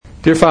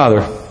Dear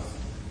Father,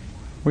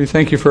 we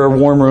thank you for a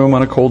warm room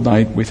on a cold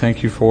night. We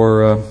thank you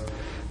for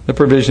the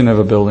provision of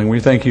a building. We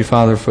thank you,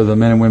 Father, for the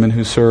men and women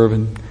who serve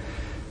and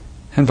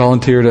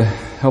volunteer to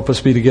help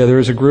us be together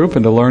as a group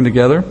and to learn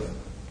together.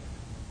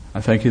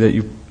 I thank you that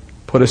you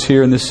put us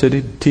here in this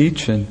city to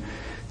teach, and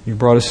you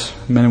brought us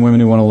men and women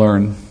who want to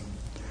learn.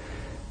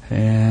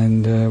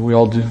 And we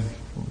all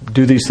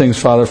do these things,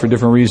 Father, for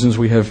different reasons.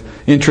 We have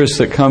interests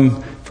that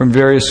come from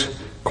various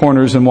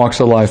corners and walks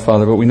of life,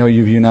 Father, but we know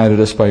you've united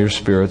us by your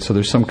Spirit. So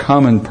there's some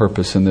common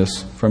purpose in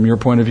this from your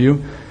point of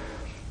view.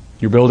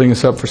 You're building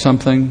us up for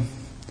something,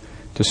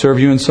 to serve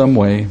you in some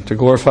way, to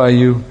glorify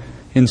you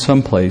in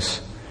some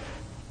place.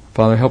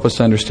 Father, help us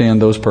to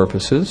understand those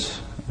purposes.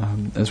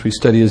 As we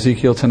study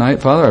Ezekiel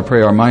tonight, Father, I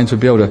pray our minds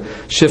would be able to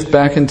shift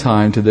back in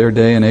time to their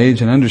day and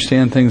age and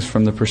understand things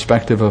from the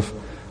perspective of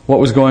what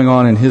was going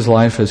on in his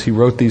life as he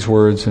wrote these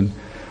words and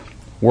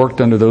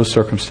worked under those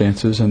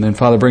circumstances. And then,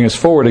 Father, bring us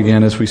forward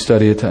again as we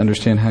study it to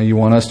understand how you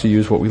want us to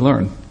use what we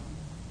learn.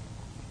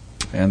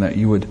 And that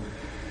you would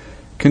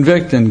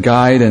convict and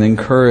guide and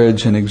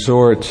encourage and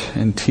exhort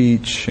and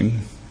teach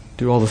and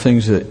do all the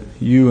things that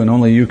you and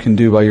only you can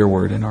do by your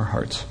word in our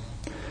hearts.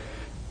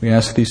 We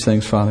ask these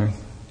things, Father,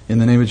 in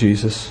the name of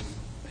Jesus.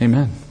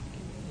 Amen.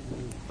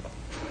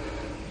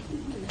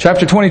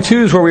 Chapter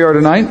 22 is where we are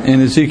tonight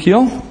in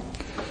Ezekiel.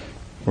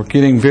 We're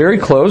getting very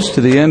close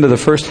to the end of the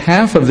first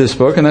half of this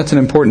book, and that's an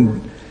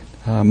important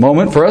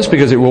moment for us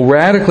because it will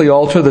radically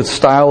alter the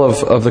style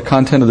of the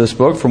content of this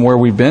book from where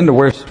we've been to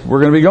where we're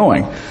going to be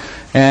going.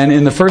 And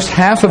in the first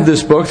half of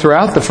this book,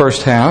 throughout the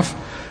first half,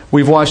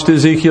 we've watched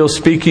Ezekiel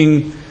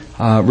speaking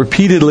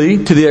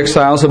repeatedly to the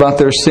exiles about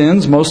their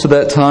sins. Most of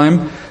that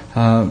time,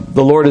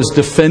 the Lord has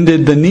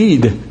defended the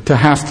need to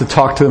have to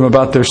talk to them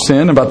about their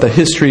sin, about the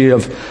history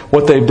of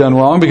what they've done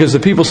wrong, because the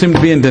people seem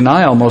to be in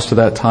denial most of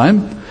that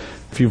time.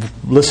 If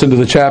you've listened to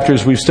the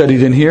chapters we've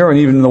studied in here, and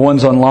even the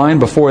ones online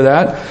before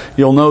that,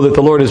 you'll know that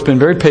the Lord has been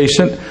very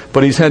patient,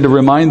 but He's had to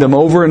remind them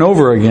over and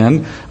over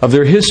again of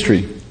their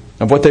history,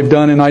 of what they've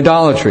done in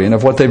idolatry, and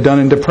of what they've done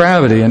in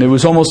depravity. And it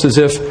was almost as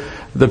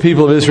if the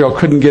people of Israel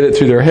couldn't get it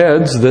through their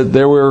heads that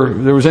there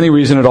was any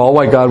reason at all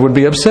why God would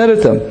be upset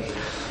at them.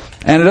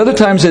 And at other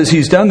times as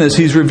He's done this,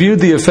 He's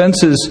reviewed the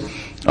offenses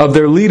of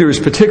their leaders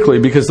particularly,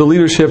 because the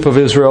leadership of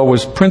Israel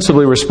was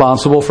principally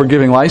responsible for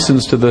giving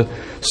license to the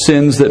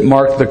sins that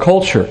marked the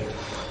culture.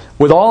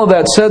 With all of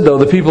that said, though,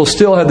 the people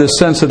still had this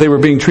sense that they were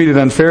being treated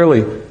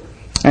unfairly.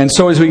 And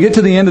so as we get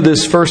to the end of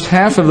this first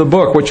half of the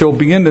book, what you'll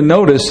begin to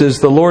notice is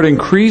the Lord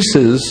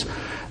increases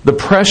the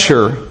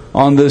pressure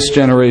on this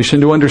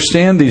generation to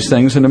understand these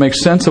things and to make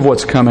sense of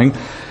what's coming.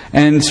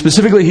 And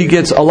specifically, He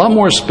gets a lot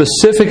more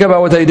specific about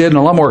what they did and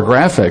a lot more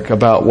graphic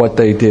about what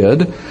they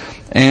did.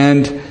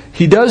 And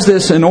He does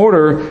this in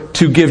order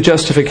to give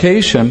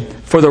justification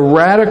for the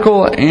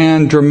radical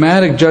and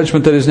dramatic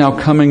judgment that is now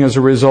coming as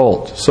a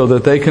result, so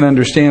that they can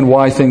understand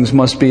why things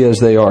must be as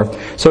they are.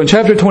 So in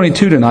chapter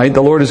 22 tonight,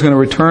 the Lord is going to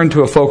return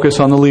to a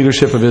focus on the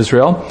leadership of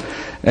Israel,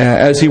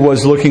 as He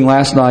was looking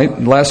last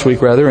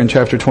week in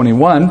chapter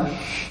 21,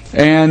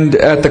 and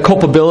at the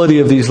culpability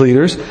of these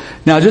leaders.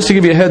 Now, just to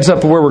give you a heads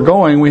up of where we're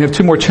going, we have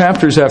 2 more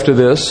chapters after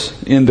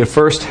this in the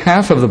first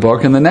half of the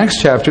book. In the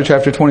next chapter,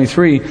 chapter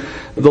 23,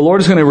 the Lord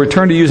is going to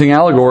return to using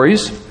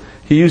allegories.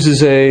 He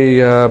uses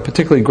a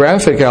particularly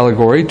graphic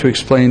allegory to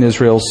explain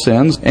Israel's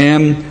sins.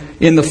 And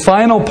in the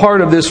final part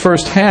of this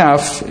first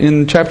half,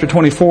 in chapter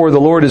 24, the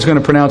Lord is going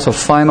to pronounce a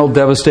final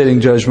devastating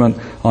judgment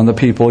on the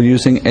people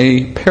using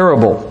a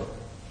parable.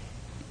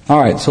 All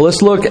right, so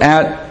let's look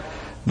at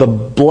the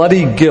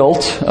bloody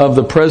guilt of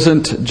the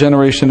present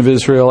generation of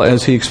Israel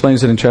as He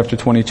explains it in chapter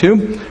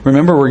 22.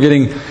 Remember, we're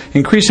getting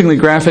increasingly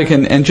graphic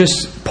and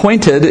just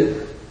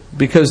pointed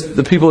because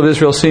the people of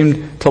Israel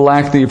seem to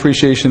lack the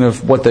appreciation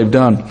of what they've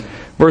done.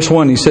 Verse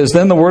 1, He says,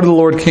 "Then the word of the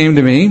Lord came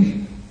to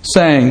me,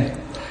 saying,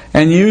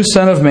 And you,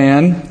 son of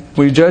man,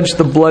 will you judge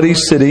the bloody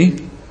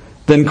city,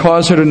 then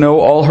cause her to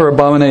know all her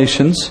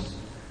abominations?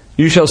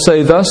 You shall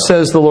say, Thus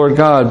says the Lord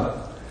God,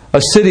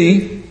 a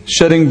city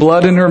shedding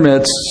blood in her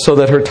midst, so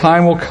that her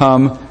time will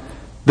come,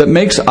 that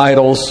makes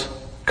idols,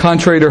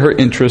 contrary to her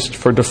interest,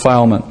 for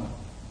defilement.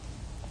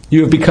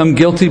 You have become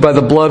guilty by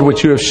the blood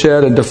which you have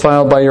shed, and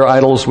defiled by your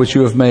idols which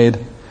you have made.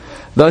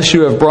 Thus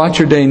you have brought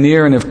your day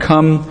near, and have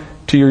come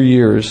to your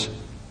years.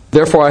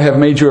 Therefore I have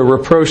made you a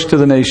reproach to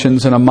the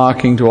nations, and a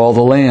mocking to all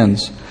the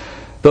lands.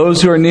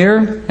 Those who are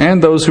near,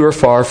 and those who are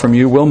far from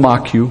you, will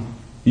mock you,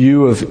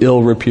 you of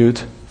ill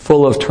repute,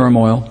 full of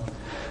turmoil.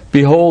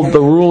 Behold, the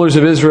rulers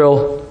of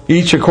Israel,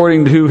 each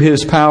according to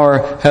his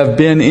power, have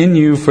been in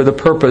you for the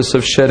purpose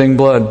of shedding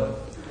blood.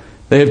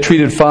 They have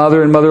treated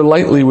father and mother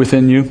lightly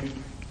within you.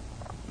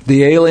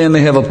 The alien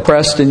they have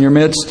oppressed in your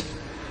midst.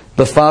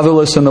 The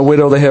fatherless and the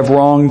widow they have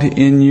wronged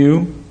in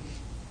you.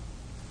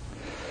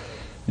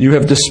 You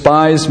have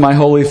despised my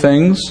holy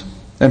things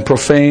and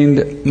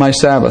profaned my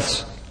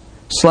Sabbaths.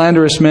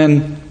 Slanderous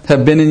men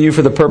have been in you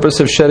for the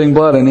purpose of shedding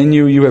blood, and in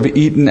you have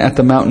eaten at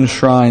the mountain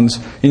shrines.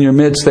 In your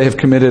midst they have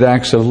committed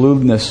acts of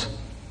lewdness.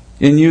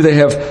 In you they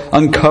have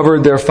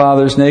uncovered their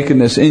father's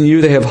nakedness. In you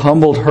they have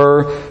humbled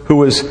her who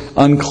was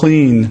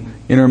unclean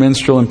in her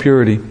menstrual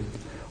impurity.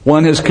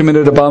 One has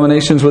committed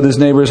abominations with his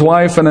neighbor's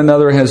wife, and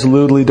another has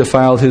lewdly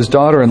defiled his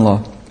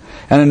daughter-in-law.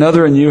 And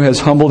another in you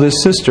has humbled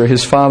his sister,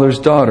 his father's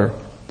daughter.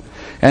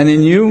 And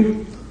in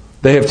you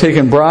they have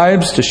taken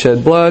bribes to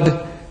shed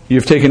blood. You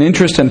have taken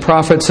interest in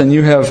profits, and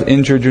you have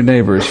injured your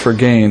neighbors for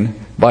gain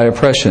by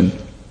oppression.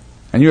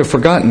 And you have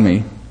forgotten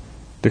me,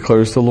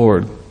 declares the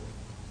Lord.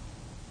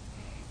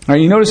 Now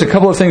you notice a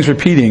couple of things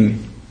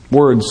repeating,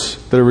 words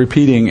that are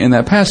repeating in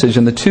that passage.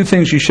 And the two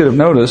things you should have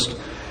noticed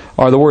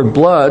are the word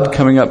blood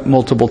coming up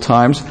multiple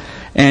times,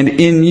 and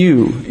in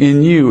you,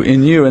 in you,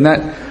 in you. And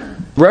that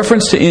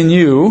reference to in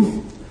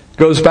you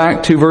goes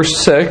back to verse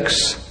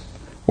 6,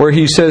 where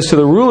he says to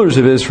the rulers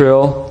of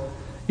Israel,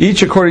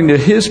 each according to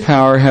his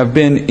power have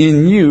been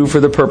in you for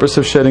the purpose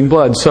of shedding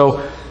blood.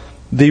 So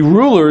the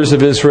rulers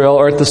of Israel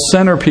are at the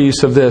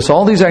centerpiece of this.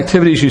 All these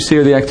activities you see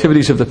are the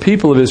activities of the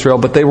people of Israel,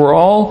 but they were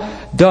all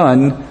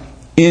done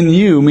in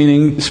you,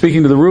 meaning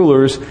speaking to the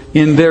rulers,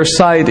 in their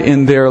sight,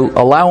 in their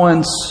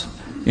allowance,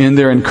 in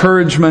their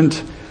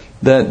encouragement,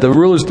 that the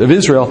rulers of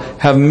Israel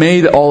have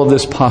made all of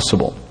this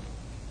possible.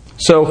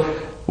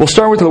 So we'll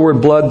start with the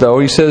word blood, though.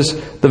 He says,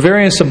 the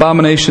various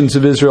abominations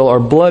of Israel are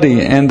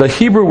bloody. And the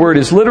Hebrew word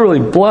is literally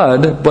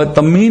blood, but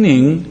the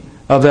meaning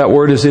of that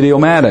word is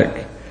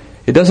idiomatic.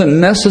 It doesn't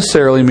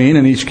necessarily mean,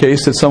 in each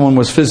case, that someone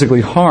was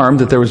physically harmed,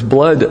 that there was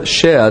blood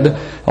shed,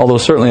 although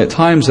certainly at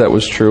times that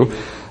was true.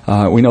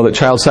 We know that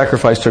child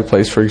sacrifice took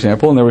place, for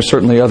example, and there were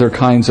certainly other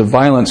kinds of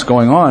violence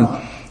going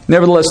on.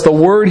 Nevertheless, the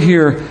word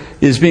here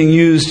is being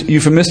used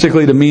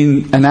euphemistically to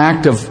mean an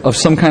act of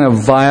some kind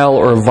of vile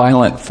or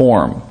violent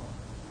form.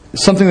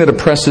 Something that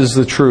oppresses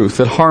the truth,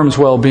 that harms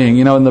well-being.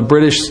 You know, in the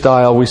British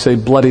style, we say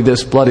bloody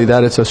this, bloody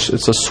that. It's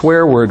a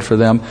swear word for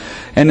them.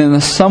 And in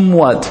a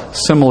somewhat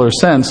similar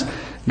sense,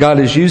 God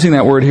is using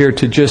that word here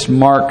to just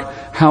mark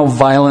how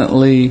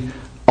violently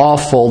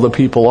awful the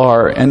people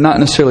are, and not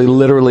necessarily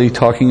literally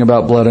talking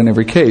about blood in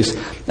every case.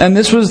 And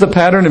this was the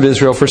pattern of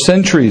Israel for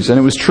centuries, and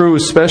it was true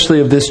especially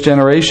of this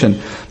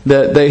generation,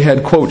 that they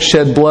had, quote,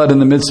 shed blood in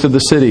the midst of the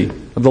city,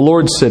 of the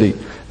Lord's city.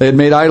 They had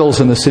made idols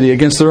in the city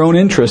against their own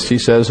interest, he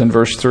says in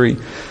verse 3.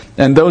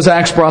 And those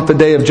acts brought the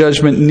day of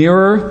judgment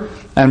nearer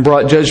and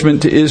brought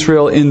judgment to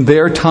Israel in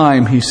their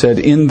time, he said,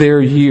 in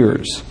their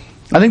years.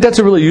 I think that's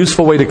a really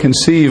useful way to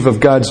conceive of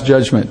God's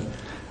judgment,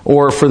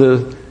 or for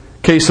the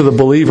case of the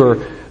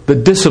believer, the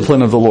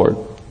discipline of the Lord.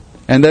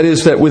 And that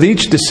is that with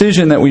each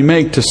decision that we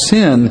make to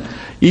sin,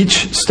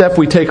 each step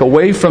we take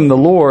away from the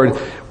Lord,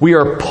 we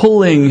are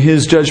pulling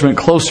His judgment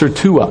closer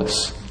to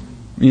us.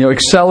 You know,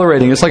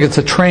 accelerating. It's like it's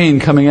a train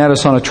coming at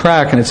us on a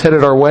track and it's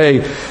headed our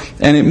way,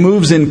 and it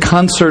moves in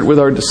concert with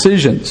our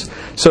decisions.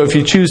 So if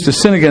you choose to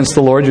sin against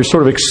the Lord, you're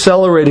sort of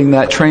accelerating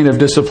that train of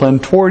discipline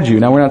toward you.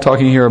 Now, we're not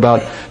talking here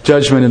about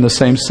judgment in the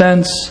same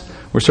sense.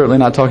 We're certainly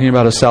not talking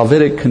about a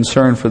salvific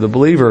concern for the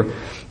believer,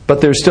 but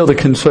there's still the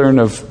concern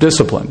of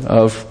discipline,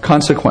 of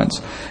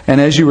consequence. And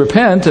as you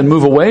repent and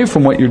move away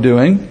from what you're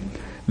doing,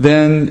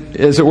 then,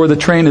 as it were, the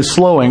train is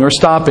slowing or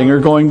stopping or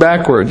going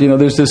backward. You know,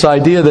 there's this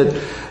idea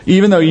that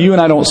even though you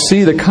and I don't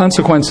see the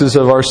consequences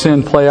of our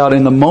sin play out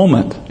in the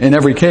moment, in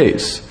every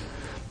case,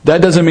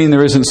 that doesn't mean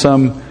there isn't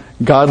some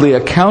godly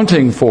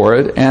accounting for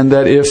it, and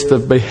that if the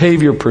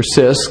behavior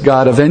persists,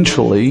 God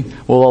eventually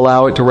will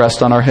allow it to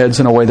rest on our heads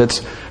in a way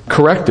that's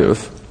corrective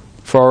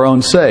for our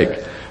own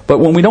sake. But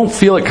when we don't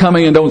feel it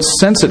coming and don't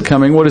sense it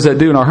coming, what does that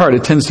do in our heart?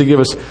 It tends to give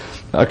us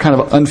a kind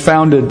of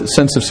unfounded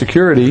sense of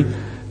security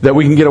that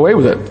we can get away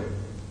with it,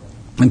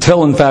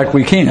 until in fact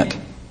we can't.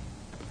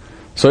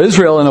 So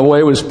Israel, in a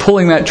way, was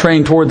pulling that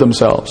train toward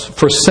themselves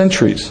for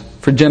centuries,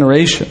 for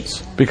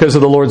generations, because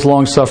of the Lord's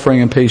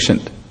long-suffering and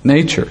patient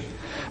nature.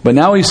 But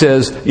now he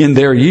says, in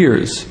their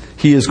years,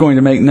 he is going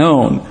to make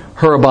known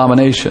her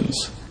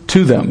abominations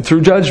to them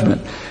through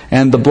judgment.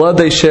 And the blood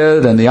they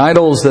shed and the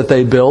idols that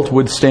they built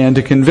would stand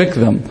to convict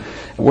them.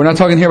 We're not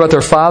talking here about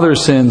their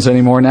father's sins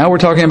anymore. Now we're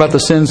talking about the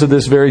sins of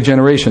this very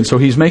generation. So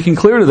he's making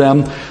clear to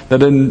them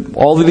that in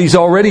all that he's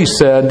already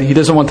said, he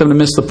doesn't want them to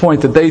miss the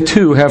point that they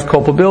too have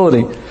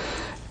culpability.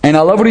 And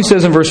I love what he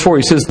says in verse 4.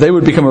 He says they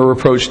would become a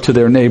reproach to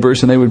their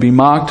neighbors, and they would be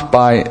mocked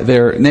by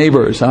their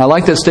neighbors. And I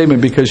like that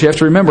statement because you have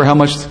to remember how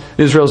much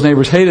Israel's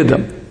neighbors hated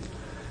them.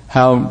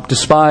 How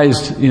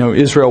despised,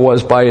 Israel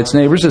was by its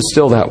neighbors. It's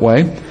still that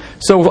way.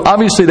 So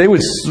obviously they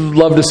would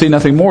love to see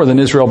nothing more than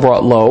Israel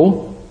brought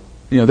low.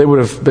 They would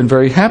have been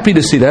very happy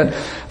to see that.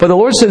 But the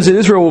Lord says that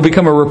Israel will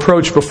become a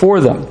reproach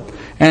before them.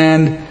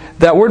 And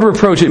that word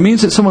reproach, it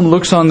means that someone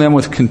looks on them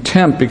with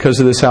contempt because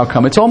of this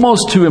outcome. It's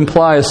almost to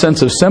imply a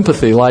sense of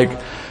sympathy,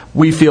 like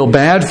we feel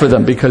bad for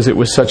them because it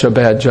was such a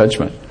bad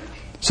judgment.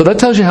 So that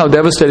tells you how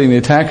devastating the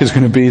attack is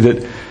going to be,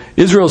 that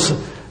Israel's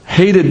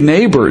hated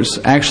neighbors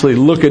actually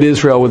look at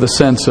Israel with a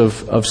sense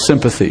of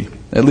sympathy,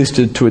 at least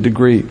to a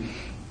degree.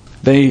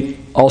 They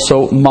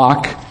also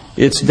mock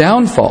its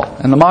downfall.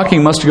 And the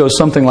mocking must go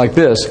something like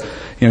this.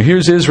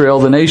 here's Israel,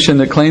 the nation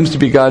that claims to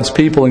be God's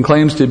people and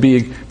claims to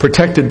be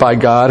protected by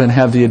God and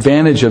have the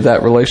advantage of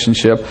that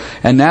relationship.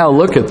 And now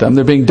look at them.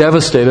 They're being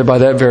devastated by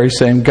that very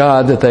same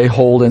God that they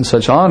hold in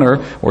such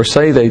honor, or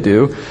say they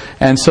do.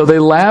 And so they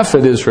laugh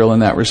at Israel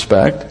in that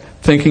respect,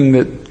 thinking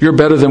that you're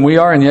better than we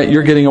are, and yet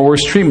you're getting a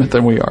worse treatment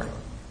than we are.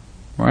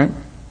 Right?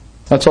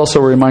 That's also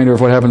a reminder of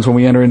what happens when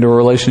we enter into a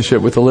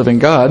relationship with the living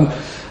God.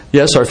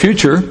 Yes, our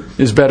future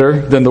is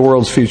better than the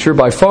world's future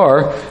by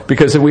far,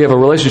 because we have a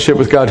relationship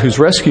with God who's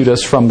rescued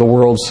us from the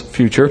world's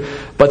future.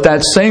 But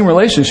that same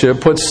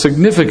relationship puts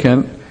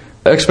significant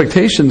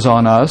expectations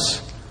on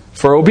us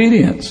for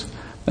obedience.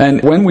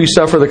 And when we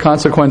suffer the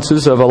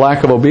consequences of a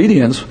lack of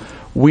obedience,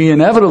 we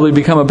inevitably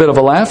become a bit of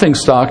a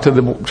laughingstock to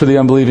the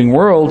unbelieving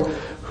world,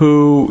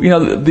 who,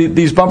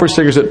 these bumper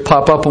stickers that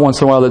pop up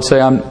once in a while that say,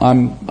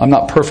 I'm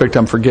not perfect,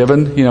 I'm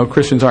forgiven.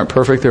 Christians aren't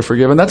perfect, they're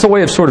forgiven. That's a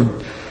way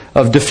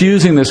of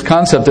diffusing this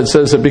concept that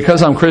says that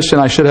because I'm Christian,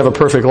 I should have a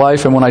perfect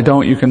life, and when I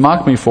don't, you can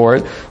mock me for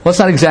it. Well, that's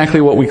not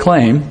exactly what we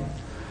claim.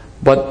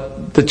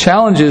 But the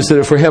challenge is that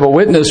if we have a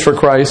witness for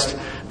Christ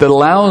that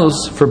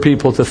allows for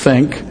people to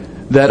think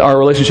that our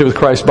relationship with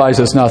Christ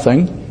buys us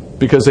nothing,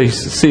 because they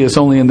see us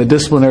only in the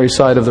disciplinary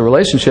side of the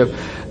relationship,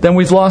 then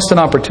we've lost an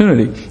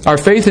opportunity. Our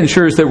faith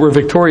ensures that we're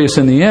victorious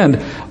in the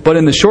end, but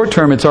in the short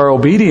term, it's our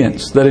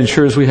obedience that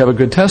ensures we have a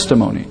good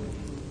testimony.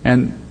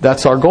 And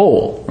that's our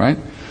goal, right?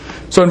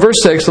 So in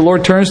verse 6, the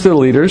Lord turns to the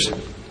leaders,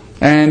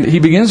 and He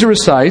begins to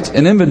recite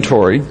an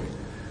inventory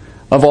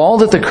of all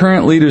that the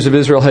current leaders of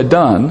Israel had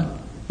done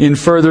in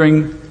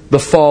furthering the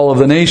fall of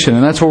the nation.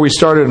 And that's where we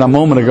started a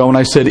moment ago when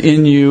I said,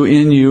 in you,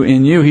 in you,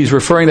 in you. He's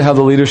referring to how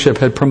the leadership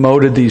had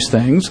promoted these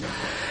things.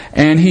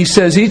 And he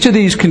says each of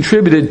these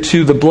contributed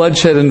to the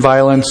bloodshed and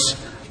violence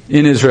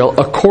in Israel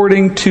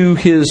according to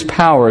his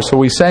power. So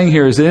what he's saying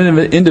here is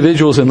that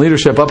individuals in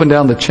leadership up and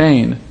down the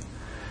chain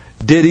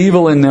did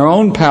evil in their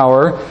own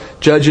power,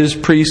 judges,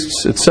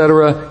 priests,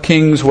 etc.,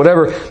 kings,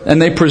 whatever,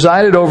 and they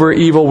presided over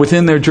evil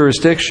within their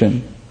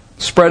jurisdiction,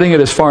 spreading it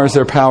as far as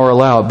their power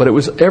allowed. But it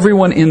was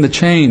everyone in the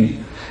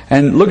chain.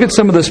 And look at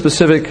some of the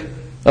specific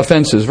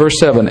offenses. Verse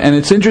 7. And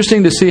it's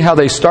interesting to see how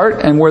they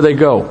start and where they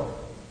go.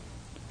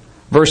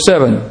 Verse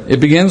 7. It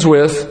begins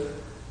with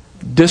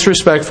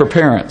disrespect for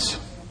parents.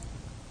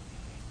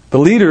 The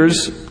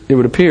leaders, it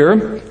would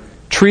appear,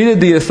 treated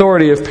the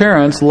authority of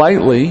parents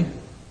lightly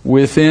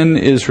within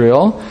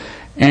Israel.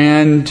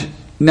 And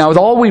now with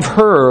all we've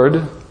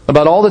heard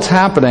about all that's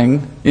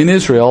happening in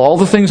Israel, all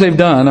the things they've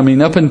done,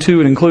 up until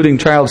and including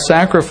child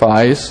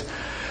sacrifice,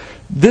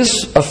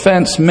 this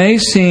offense may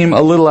seem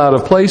a little out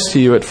of place to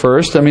you at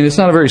first. It's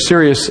not a very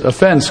serious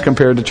offense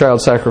compared to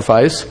child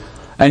sacrifice.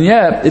 And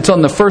yet, it's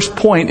on the first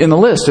point in the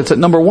list. It's at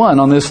number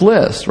 1 on this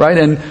list, right?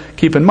 And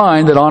keep in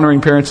mind that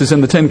honoring parents is in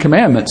the 10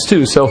 Commandments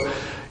too. So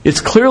it's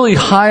clearly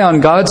high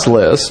on God's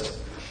list.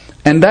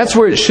 And that's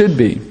where it should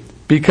be,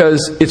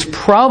 because it's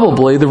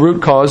probably the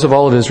root cause of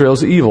all of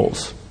Israel's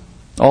evils.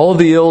 All of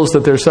the ills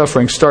that they're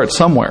suffering start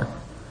somewhere.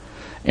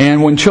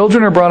 And when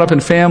children are brought up in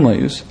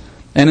families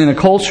and in a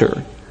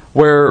culture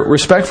where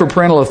respect for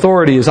parental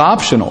authority is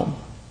optional,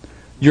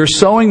 you're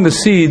sowing the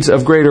seeds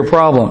of greater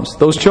problems.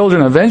 Those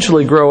children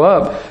eventually grow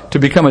up to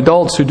become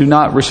adults who do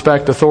not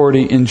respect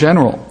authority in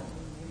general.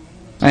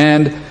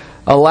 And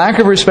a lack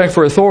of respect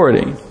for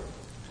authority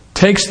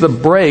takes the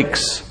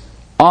brakes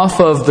off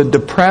of the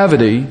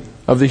depravity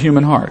of the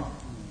human heart.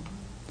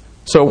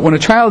 So when a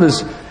child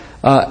is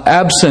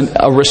absent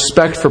a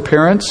respect for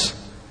parents,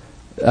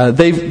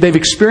 they've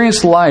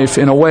experienced life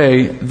in a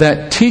way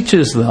that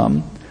teaches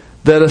them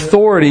that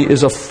authority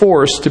is a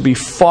force to be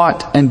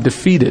fought and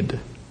defeated,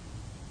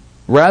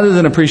 rather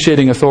than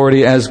appreciating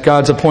authority as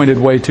God's appointed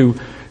way to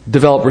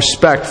develop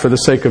respect for the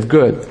sake of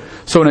good.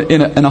 So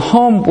in a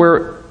home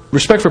where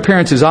respect for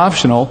parents is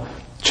optional,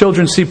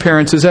 children see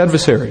parents as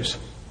adversaries.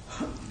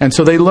 And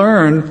so they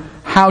learn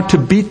how to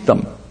beat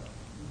them,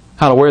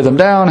 how to wear them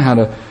down, how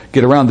to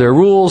get around their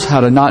rules, how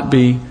to not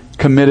be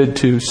committed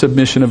to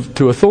submission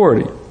to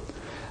authority.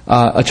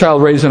 A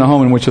child raised in a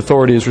home in which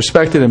authority is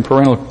respected and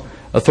parental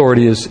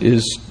authority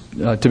is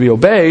to be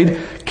obeyed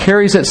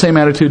carries that same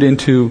attitude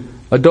into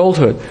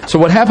adulthood. So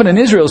what happened in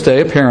Israel's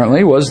day,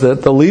 apparently, was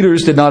that the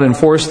leaders did not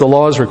enforce the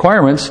law's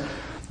requirements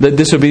that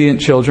disobedient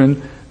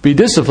children be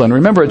disciplined.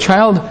 Remember, a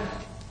child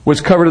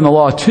was covered in the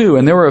law too,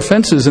 and there were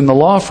offenses in the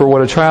law for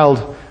what a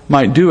child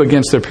might do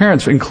against their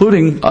parents,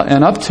 including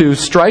and up to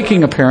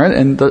striking a parent.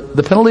 And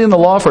the penalty in the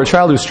law for a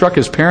child who struck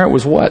his parent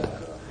was what?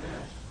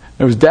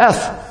 It was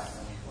death.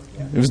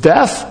 It was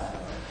death.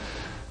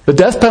 The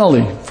death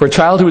penalty for a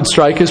child who would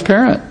strike his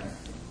parent.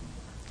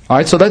 All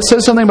right, so that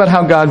says something about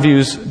how God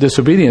views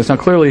disobedience. Now,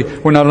 clearly,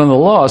 we're not under the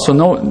law, so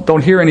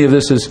don't hear any of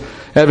this as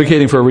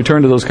advocating for a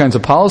return to those kinds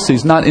of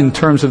policies, not in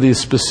terms of the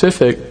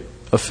specific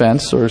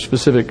offense or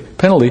specific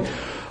penalty,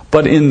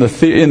 but in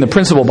the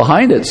principle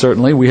behind it.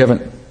 Certainly,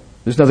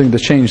 there's nothing to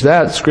change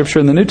that. Scripture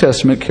in the New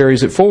Testament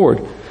carries it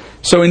forward.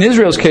 So in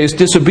Israel's case,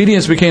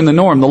 disobedience became the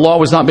norm. The law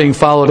was not being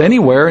followed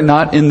anywhere,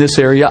 not in this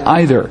area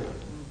either.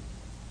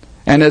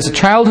 And as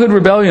childhood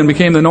rebellion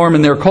became the norm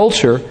in their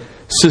culture,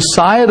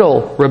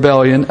 societal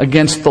rebellion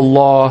against the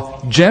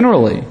law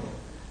generally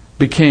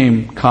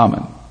became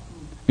common.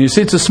 You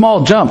see, it's a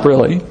small jump,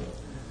 really.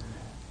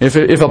 If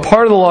a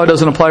part of the law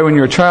doesn't apply when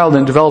you're a child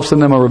and develops in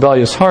them a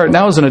rebellious heart,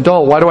 now as an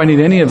adult, why do I need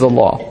any of the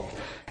law?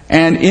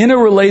 And in a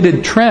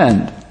related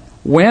trend,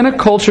 when a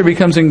culture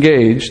becomes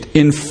engaged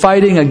in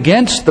fighting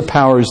against the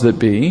powers that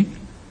be,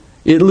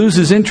 it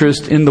loses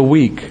interest in the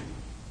weak.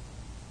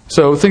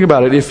 So think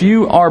about it. If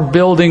you are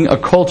building a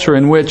culture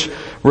in which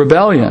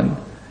rebellion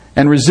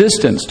and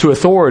resistance to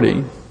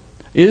authority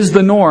is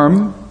the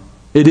norm,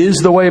 it is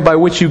the way by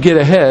which you get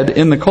ahead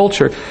in the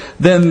culture,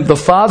 then the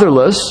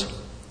fatherless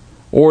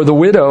or the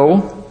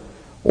widow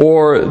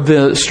or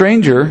the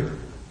stranger,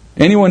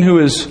 anyone who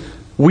is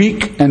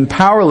weak and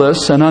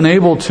powerless and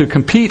unable to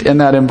compete in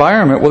that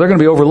environment, well, they're going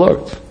to be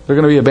overlooked. They're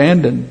going to be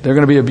abandoned. They're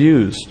going to be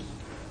abused.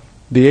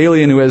 The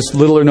alien who has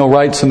little or no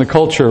rights in the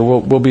culture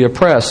will be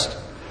oppressed.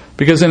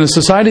 Because in a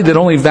society that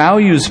only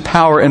values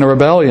power and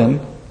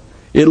rebellion,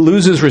 it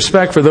loses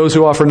respect for those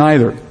who offer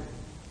neither.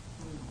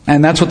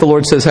 And that's what the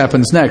Lord says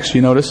happens next.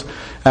 You notice,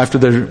 after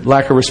the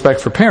lack of respect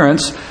for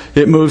parents,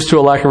 it moves to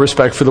a lack of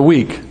respect for the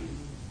weak.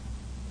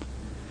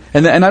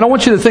 And I don't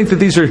want you to think that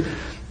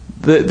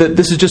that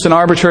this is just an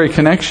arbitrary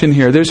connection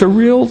here. There's a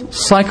real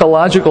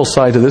psychological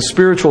side to this,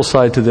 spiritual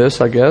side to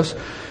this, I guess,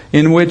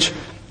 in which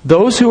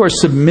those who are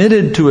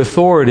submitted to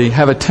authority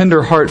have a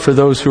tender heart for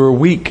those who are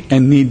weak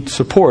and need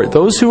support.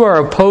 Those who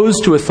are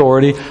opposed to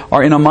authority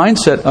are in a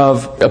mindset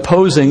of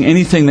opposing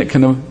anything that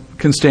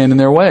can stand in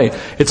their way.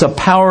 It's a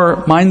power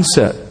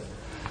mindset.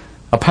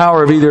 A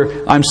power of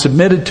either I'm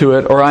submitted to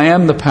it or I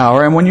am the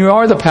power. And when you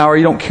are the power,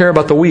 you don't care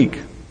about the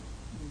weak.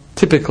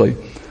 Typically.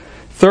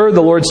 Third,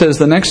 the Lord says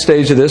the next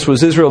stage of this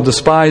was Israel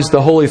despised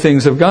the holy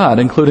things of God,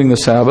 including the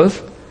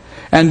Sabbath.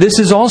 And this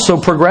is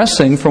also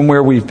progressing from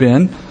where we've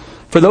been.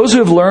 For those who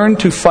have learned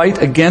to fight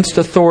against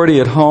authority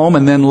at home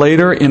and then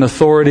later in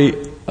authority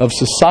of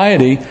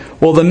society,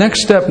 well, the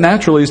next step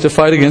naturally is to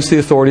fight against the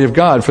authority of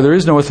God, for there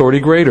is no authority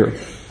greater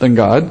than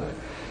God.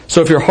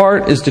 So if your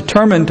heart is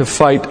determined to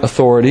fight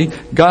authority,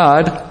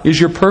 God is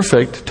your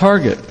perfect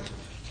target.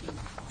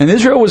 And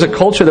Israel was a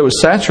culture that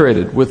was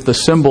saturated with the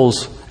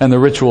symbols and the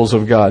rituals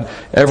of God.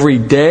 Every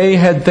day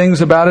had things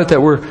about it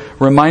that were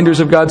reminders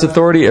of God's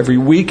authority. Every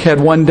week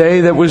had one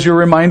day that was your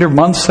reminder.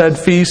 Months had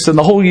feasts. And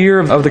the whole year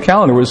of the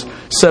calendar was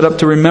set up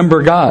to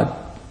remember God.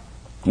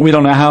 We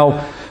don't know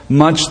how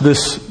much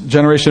this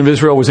generation of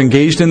Israel was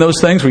engaged in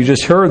those things. We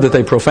just heard that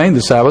they profaned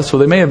the Sabbath, so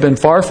they may have been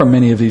far from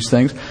many of these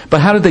things.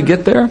 But how did they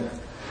get there?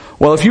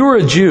 Well, if you were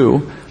a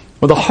Jew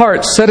with a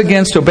heart set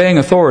against obeying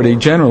authority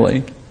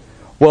generally,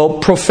 well,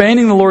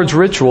 profaning the Lord's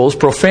rituals,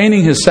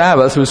 profaning His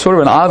Sabbath was sort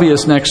of an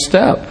obvious next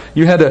step.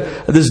 You had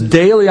this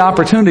daily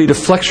opportunity to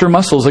flex your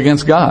muscles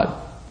against God.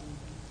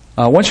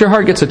 Once your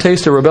heart gets a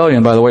taste of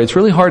rebellion, by the way, it's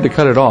really hard to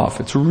cut it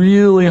off. It's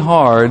really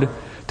hard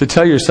to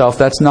tell yourself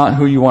that's not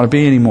who you want to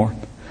be anymore.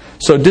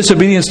 So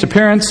disobedience to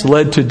parents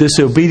led to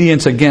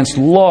disobedience against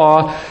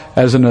law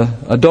as an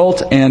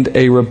adult, and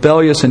a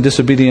rebellious and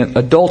disobedient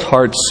adult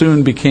heart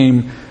soon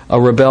became a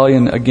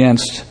rebellion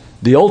against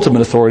the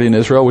ultimate authority in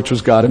Israel, which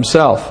was God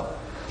Himself.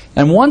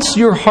 And once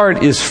your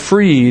heart is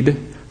freed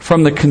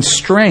from the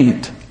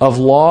constraint of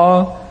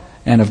law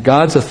and of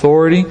God's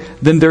authority,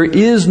 then there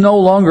is no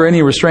longer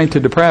any restraint to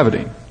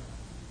depravity.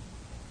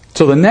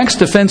 So the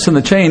next offense in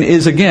the chain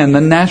is, again,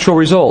 the natural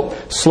result.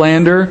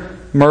 Slander,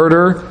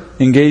 murder,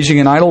 engaging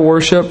in idol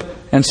worship,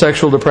 and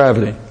sexual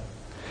depravity.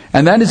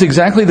 And that is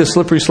exactly the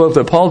slippery slope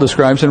that Paul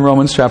describes in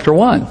Romans chapter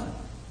 1.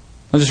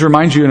 I'll just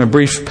remind you in a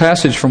brief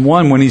passage from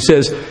 1 when he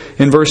says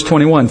in verse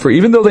 21, "For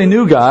even though they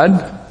knew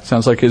God,"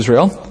 sounds like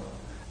Israel.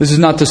 This is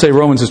not to say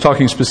Romans is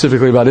talking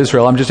specifically about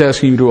Israel. I'm just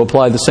asking you to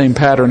apply the same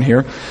pattern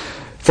here.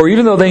 "For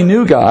even though they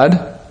knew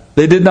God,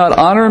 they did not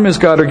honor Him as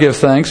God or give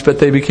thanks, but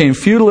they became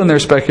futile in their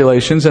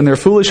speculations, and their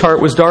foolish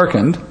heart was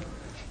darkened.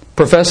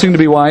 Professing to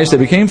be wise, they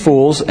became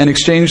fools, and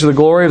exchanged the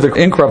glory of the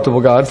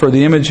incorruptible God for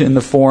the image in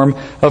the form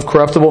of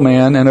corruptible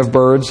man, and of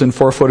birds, and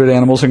four-footed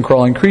animals, and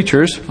crawling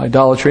creatures,"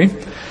 idolatry.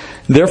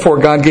 "Therefore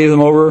God gave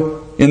them over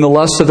in the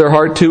lusts of their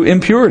heart to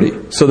impurity,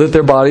 so that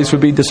their bodies would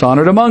be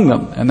dishonored among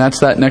them." And that's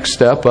that next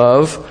step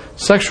of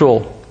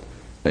sexual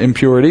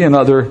impurity and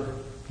other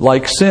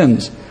like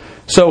sins.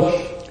 So,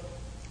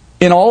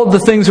 in all of the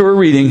things that we're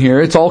reading here,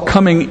 it's all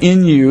coming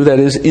in you, that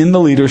is, in the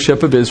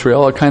leadership of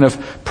Israel, a kind of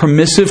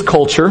permissive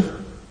culture.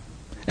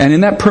 And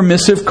in that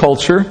permissive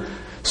culture,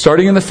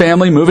 starting in the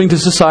family, moving to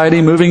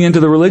society, moving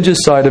into the religious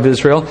side of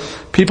Israel,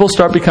 people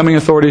start becoming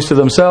authorities to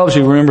themselves.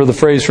 You remember the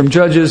phrase from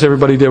Judges,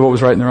 everybody did what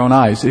was right in their own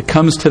eyes. It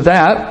comes to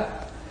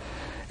that.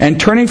 And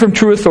turning from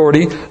true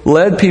authority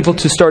led people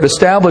to start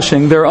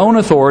establishing their own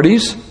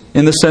authorities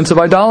in the sense of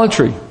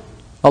idolatry.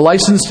 A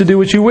license to do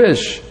what you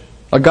wish.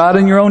 A God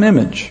in your own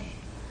image.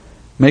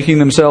 Making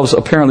themselves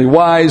apparently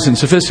wise and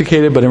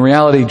sophisticated, but in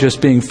reality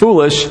just being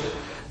foolish,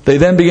 they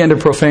then began to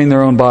profane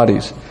their own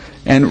bodies.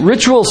 And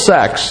ritual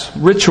sex,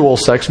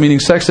 meaning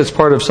sex that's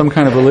part of some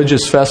kind of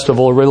religious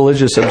festival or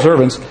religious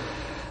observance,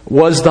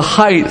 was the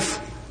height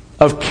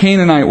of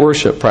Canaanite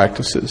worship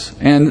practices.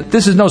 And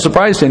this is no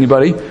surprise to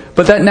anybody,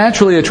 but that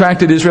naturally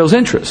attracted Israel's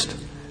interest.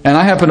 And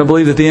I happen to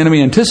believe that the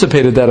enemy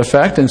anticipated that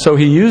effect, and so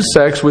he used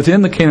sex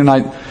within the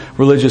Canaanite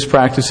religious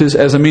practices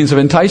as a means of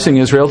enticing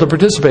Israel to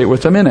participate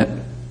with them in it.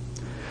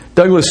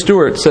 Douglas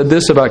Stewart said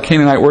this about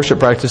Canaanite worship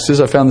practices.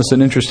 I found this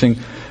an interesting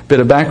bit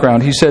of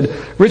background. He said,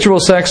 ritual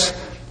sex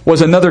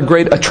was another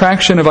great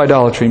attraction of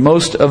idolatry.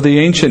 Most of the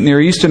ancient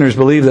Near Easterners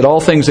believed that all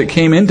things that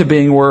came into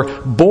being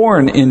were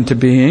born into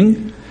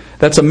being.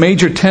 That's a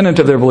major tenet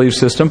of their belief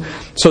system.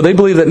 So they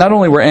believed that not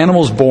only were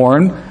animals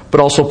born, but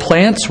also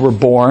plants were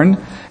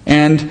born.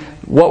 And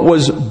what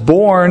was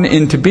born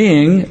into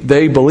being,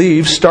 they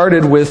believed,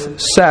 started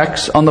with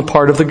sex on the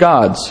part of the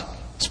gods,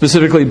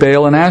 specifically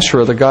Baal and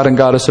Asherah, the god and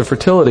goddess of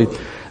fertility.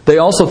 They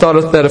also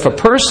thought that if a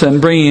person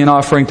bringing an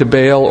offering to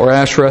Baal or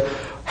Asherah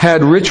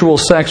had ritual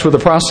sex with a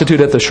prostitute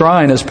at the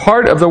shrine as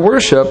part of the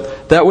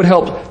worship, that would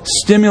help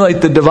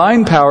stimulate the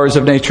divine powers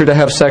of nature to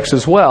have sex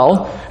as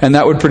well, and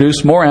that would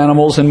produce more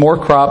animals and more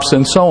crops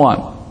and so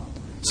on.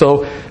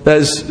 So,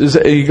 as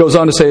he goes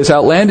on to say, as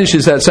outlandish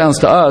as that sounds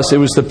to us, it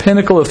was the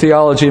pinnacle of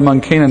theology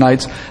among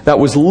Canaanites. That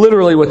was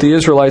literally what the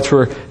Israelites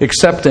were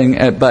accepting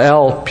at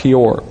Baal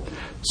Peor.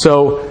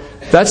 So,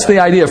 that's the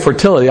idea of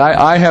fertility.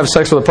 I have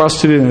sex with a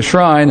prostitute in a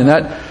shrine, and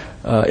that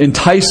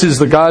entices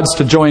the gods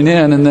to join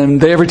in, and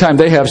then every time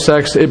they have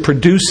sex, it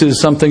produces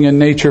something in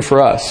nature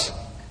for us.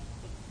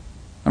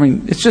 I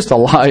mean, it's just a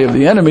lie of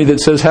the enemy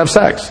that says have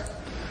sex.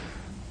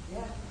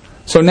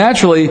 So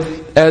naturally,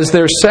 as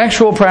their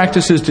sexual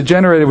practices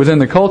degenerated within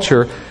the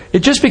culture, it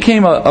just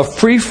became a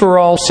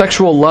free-for-all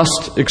sexual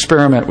lust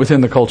experiment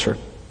within the culture.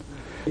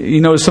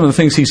 You notice some of the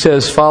things he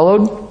says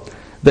followed.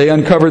 They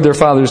uncovered their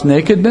father's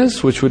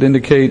nakedness, which would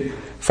indicate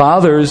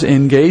fathers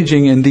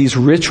engaging in these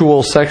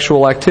ritual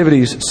sexual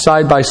activities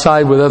side by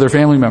side with other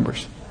family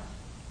members.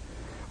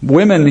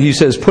 Women, he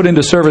says, put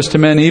into service to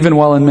men even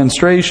while in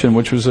menstruation,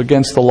 which was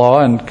against the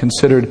law and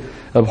considered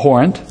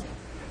abhorrent.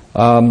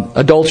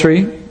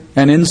 Adultery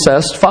and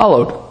incest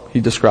followed,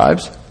 he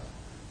describes.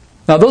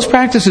 Now, those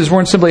practices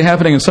weren't simply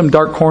happening in some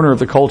dark corner of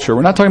the culture.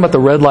 We're not talking about the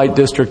red light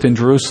district in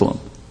Jerusalem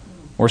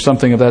or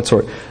something of that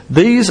sort.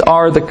 These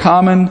are the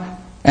common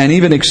and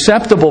even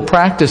acceptable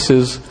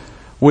practices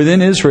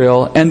within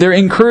Israel, and they're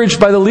encouraged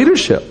by the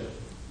leadership.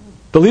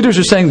 The leaders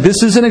are saying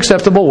this is an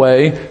acceptable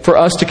way for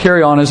us to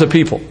carry on as a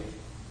people.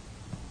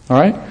 All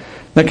right?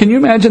 Now, can you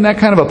imagine that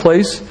kind of a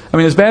place? I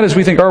mean, as bad as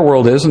we think our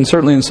world is, and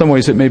certainly in some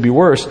ways it may be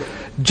worse,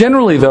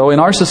 generally, though, in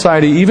our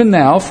society, even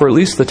now, for at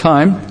least the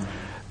time,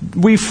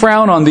 we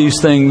frown on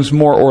these things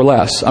more or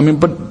less. I mean,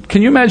 but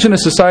can you imagine a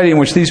society in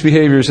which these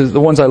behaviors, the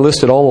ones I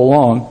listed all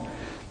along,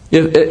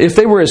 if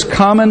they were as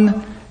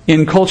common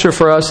in culture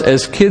for us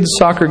as kids'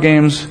 soccer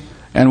games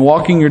and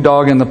walking your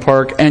dog in the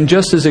park, and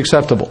just as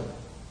acceptable?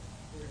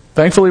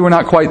 Thankfully, we're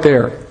not quite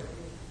there.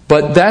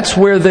 But that's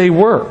where they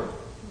were.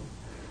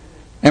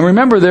 And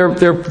remember,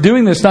 they're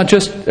doing this not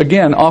just,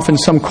 again, off in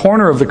some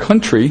corner of the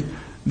country.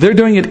 They're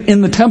doing it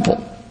in the temple,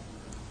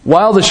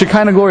 while the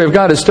Shekinah glory of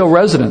God is still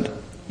resident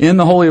in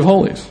the Holy of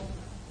Holies.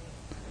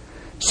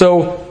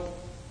 So,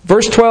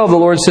 verse 12, the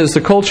Lord says,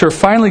 the culture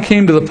finally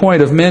came to the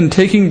point of men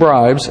taking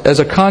bribes as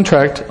a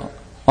contract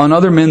on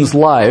other men's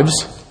lives.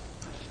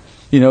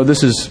 You know,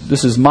 this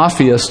is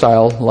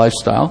mafia-style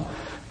lifestyle.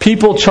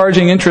 People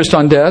charging interest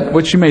on debt,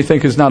 which you may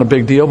think is not a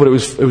big deal, but it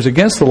was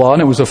against the law,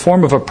 and it was a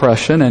form of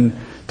oppression and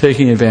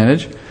taking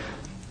advantage.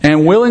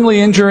 And willingly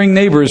injuring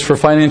neighbors for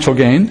financial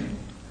gain.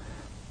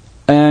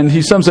 And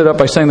he sums it up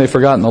by saying they've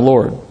forgotten the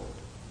Lord.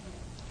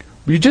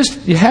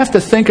 You have to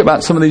think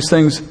about some of these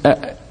things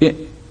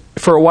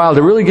for a while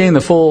to really gain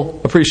the full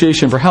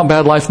appreciation for how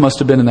bad life must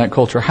have been in that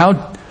culture.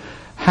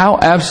 How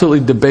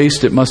absolutely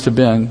debased it must have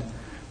been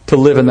to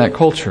live in that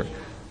culture.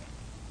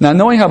 Now,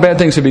 knowing how bad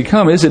things have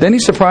become, is it any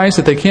surprise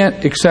that they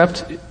can't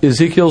accept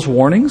Ezekiel's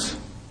warnings?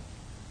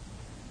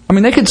 I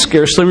mean, they could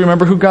scarcely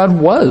remember who God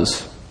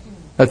was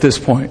at this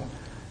point.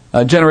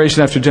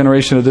 Generation after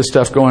generation of this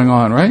stuff going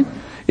on, right?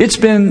 It's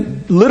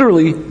been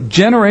literally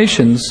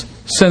generations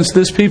since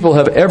this people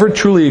have ever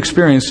truly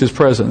experienced His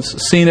presence,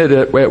 seen it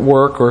at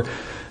work, or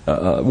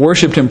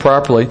worshipped Him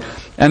properly.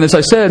 And as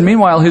I said,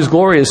 meanwhile, His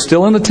glory is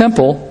still in the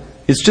temple.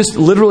 It's just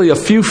literally a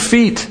few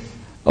feet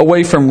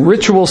away from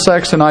ritual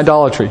sex and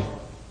idolatry.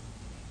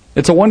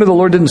 It's a wonder the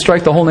Lord didn't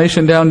strike the whole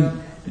nation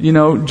down,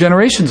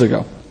 generations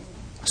ago.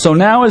 So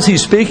now as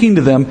He's speaking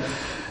to them,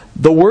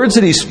 the words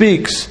that He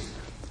speaks,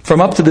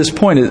 from up to this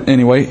point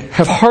anyway,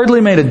 have hardly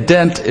made a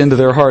dent into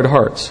their hard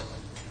hearts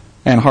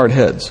and hard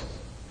heads.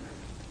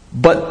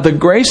 But the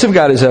grace of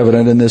God is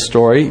evident in this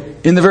story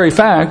in the very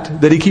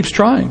fact that He keeps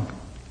trying.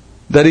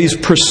 That He's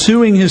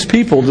pursuing His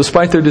people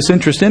despite their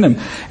disinterest in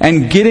Him.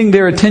 And getting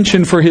their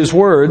attention for His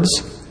words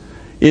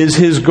is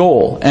His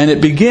goal. And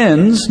it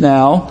begins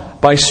now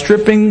by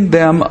stripping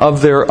them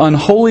of their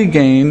unholy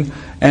gain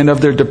and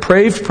of their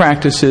depraved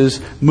practices,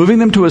 moving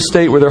them to a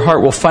state where their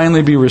heart will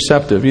finally be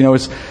receptive.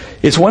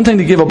 It's one thing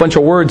to give a bunch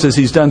of words as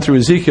He's done through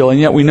Ezekiel, and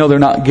yet we know they're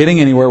not getting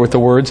anywhere with the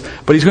words,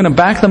 but He's going to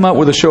back them up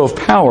with a show of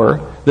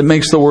power that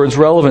makes the words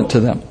relevant to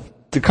them.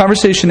 The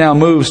conversation now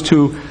moves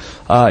to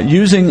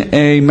using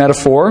a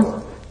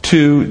metaphor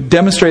to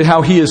demonstrate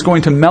how he is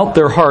going to melt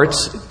their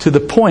hearts to the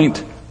point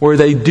where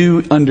they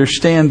do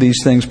understand these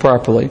things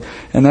properly.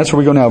 And that's where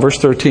we go now. Verse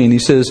 13, he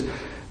says,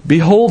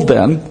 "Behold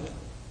then,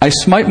 I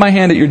smite my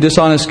hand at your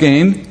dishonest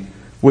gain,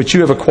 which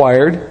you have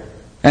acquired,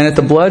 and at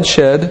the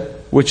bloodshed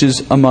which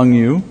is among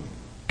you.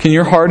 Can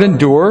your heart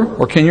endure,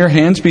 or can your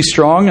hands be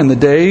strong in the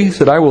days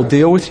that I will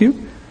deal with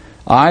you?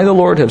 I, the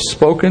Lord, have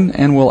spoken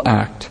and will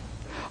act.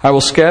 I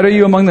will scatter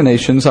you among the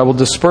nations, I will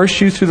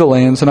disperse you through the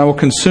lands, and I will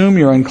consume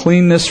your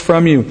uncleanness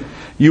from you.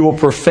 You will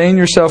profane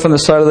yourself in the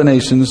sight of the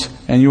nations,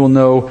 and you will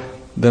know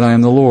that I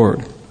am the Lord."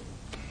 All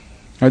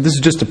right, this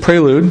is just a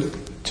prelude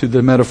to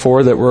the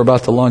metaphor that we're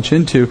about to launch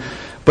into.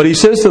 But he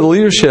says to the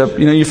leadership,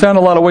 you found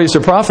a lot of ways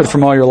to profit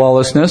from all your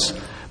lawlessness,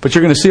 but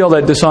you're going to see all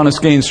that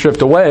dishonest gain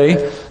stripped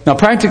away. Now,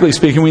 practically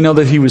speaking, we know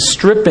that he was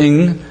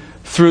stripping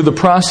through the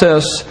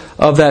process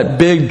of that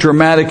big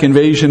dramatic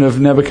invasion of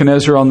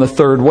Nebuchadnezzar on the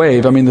third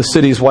wave. I mean, the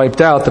city's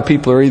wiped out. The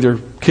people are either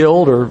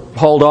killed or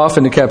hauled off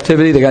into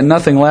captivity. They got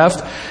nothing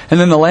left. And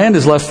then the land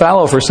is left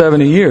fallow for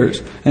 70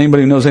 years.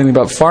 Anybody who knows anything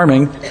about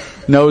farming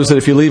knows that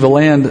if you leave a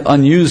land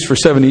unused for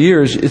 70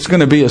 years, it's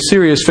going to be a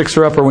serious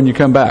fixer-upper when you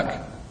come back.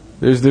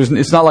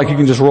 It's not like you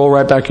can just roll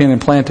right back in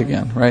and plant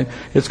again, right?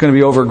 It's going to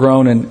be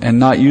overgrown and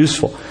not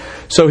useful.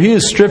 So he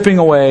is stripping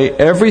away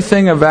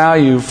everything of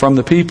value from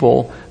the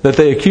people that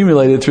they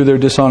accumulated through their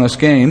dishonest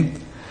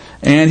gain,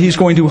 and he's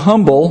going to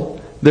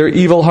humble their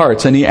evil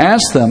hearts. And he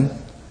asks them,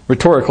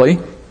 rhetorically,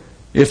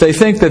 if they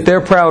think that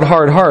their proud,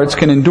 hard hearts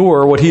can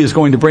endure what he is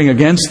going to bring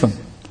against them.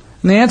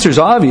 And the answer is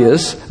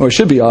obvious, or it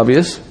should be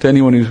obvious to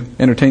anyone who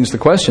entertains the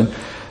question.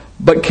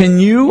 But can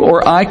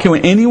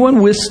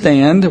anyone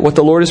withstand what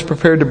the Lord is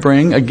prepared to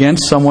bring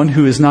against someone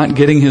who is not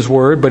getting his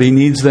word, but he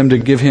needs them to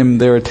give him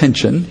their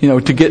attention,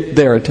 to get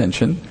their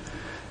attention,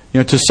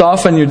 to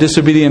soften your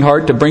disobedient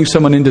heart, to bring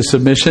someone into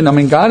submission? I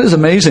mean, God is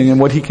amazing in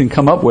what he can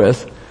come up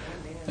with.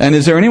 And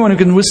is there anyone who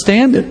can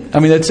withstand it? I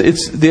mean,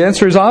 the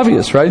answer is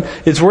obvious, right?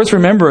 It's worth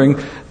remembering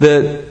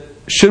that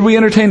should we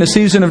entertain a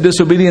season of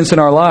disobedience in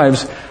our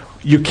lives,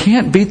 you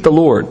can't beat the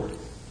Lord.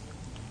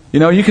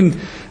 You can,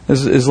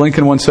 as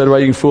Lincoln once said, right,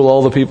 you can fool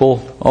all the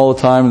people all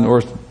the time,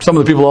 or some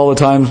of the people all the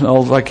time.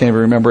 I can't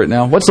even remember it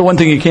now. What's the one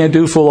thing you can't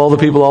do? Fool all the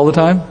people all the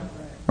time?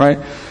 Right?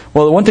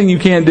 Well, the one thing you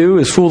can't do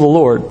is fool the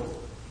Lord.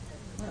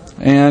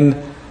 And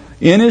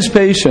in his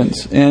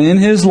patience and in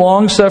his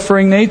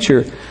long-suffering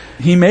nature,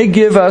 he may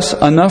give us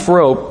enough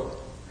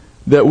rope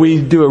that we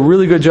do a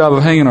really good job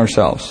of hanging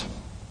ourselves.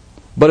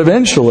 But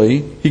eventually,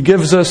 he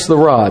gives us the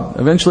rod.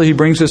 Eventually, he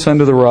brings us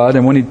under the rod.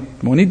 And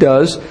when he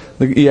does,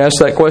 he asks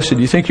that question,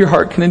 do you think your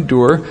heart can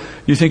endure? Do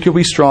you think you'll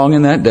be strong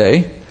in that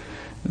day?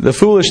 The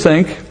foolish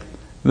think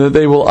that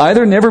they will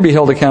either never be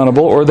held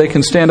accountable or they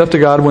can stand up to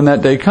God when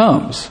that day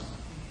comes.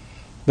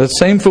 That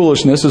same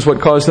foolishness is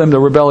what caused them to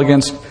rebel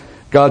against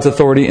God's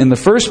authority in the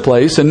first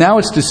place. And now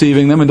it's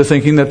deceiving them into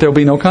thinking that there'll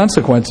be no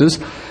consequences.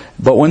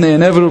 But when they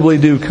inevitably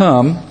do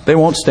come, they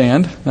won't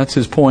stand. That's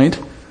his point.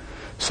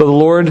 So the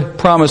Lord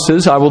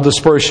promises, I will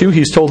disperse you.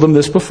 He's told them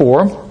this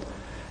before.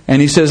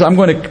 And he says, I'm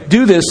going to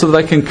do this so that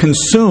I can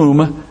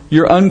consume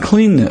your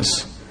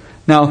uncleanness.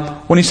 Now,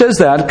 when he says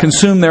that,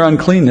 consume their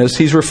uncleanness,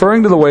 he's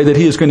referring to the way that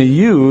he is going to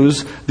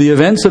use the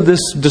events of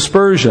this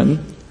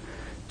dispersion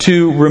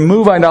to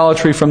remove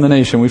idolatry from the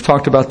nation. We've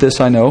talked about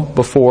this, I know,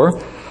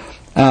 before.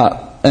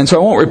 And so I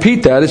won't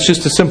repeat that. It's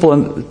just as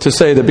simple to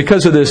say that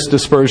because of this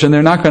dispersion,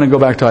 they're not going to go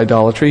back to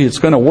idolatry. It's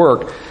going to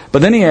work.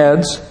 But then he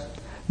adds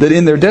that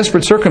in their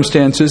desperate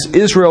circumstances,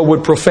 Israel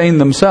would profane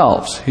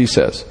themselves, he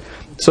says.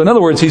 So in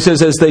other words, he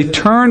says, as they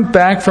turn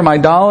back from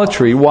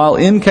idolatry while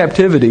in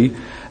captivity,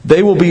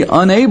 they will be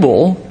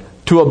unable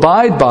to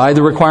abide by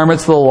the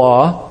requirements of the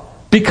law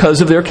because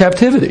of their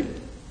captivity.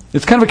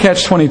 It's kind of a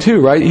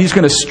catch-22, right? He's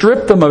going to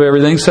strip them of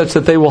everything such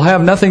that they will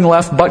have nothing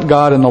left but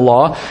God and the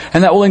law,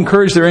 and that will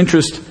encourage their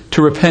interest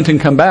to repent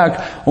and come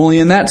back. Only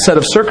in that set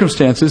of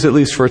circumstances, at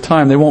least for a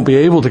time, they won't be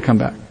able to come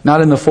back. Not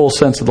in the full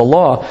sense of the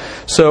law.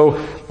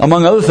 So,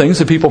 among other things,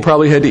 the people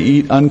probably had to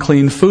eat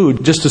unclean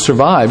food just to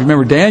survive.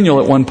 Remember, Daniel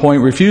at one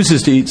point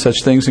refuses to eat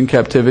such things in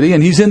captivity,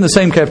 and he's in the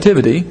same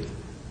captivity,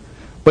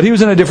 but he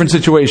was in a different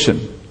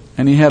situation,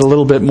 and he had a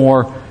little bit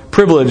more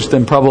privilege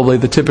than probably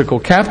the typical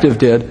captive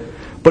did.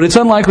 But it's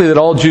unlikely that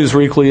all Jews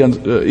were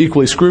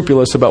equally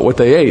scrupulous about what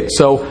they ate.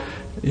 So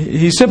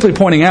he's simply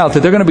pointing out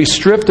that they're going to be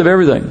stripped of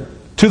everything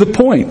to the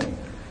point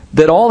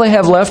that all they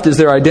have left is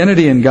their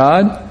identity in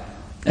God,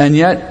 and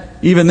yet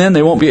even then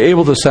they won't be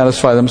able to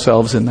satisfy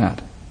themselves in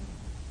that.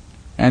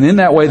 And in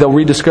that way they'll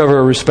rediscover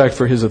a respect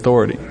for his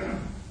authority.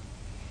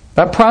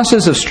 That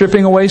process of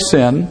stripping away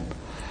sin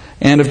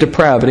and of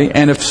depravity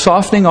and of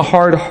softening a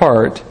hard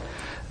heart,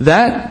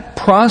 that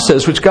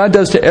process, which God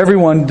does to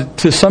everyone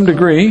to some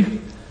degree,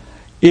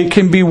 it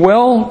can be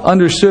well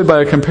understood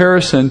by a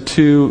comparison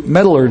to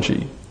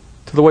metallurgy,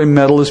 to the way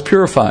metal is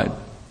purified.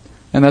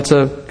 And that's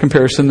a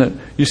comparison that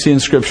you see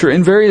in Scripture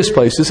in various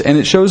places, and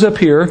it shows up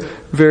here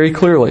very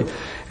clearly.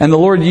 And the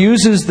Lord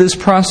uses this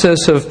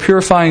process of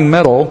purifying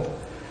metal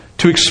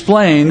to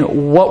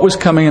explain what was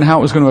coming and how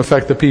it was going to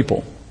affect the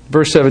people.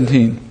 Verse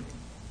 17.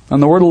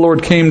 And the word of the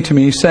Lord came to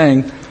me,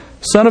 saying,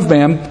 Son of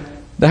man,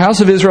 the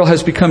house of Israel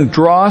has become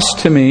dross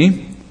to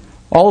me.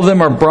 All of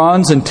them are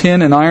bronze and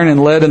tin and iron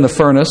and lead in the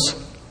furnace.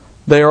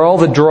 They are all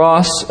the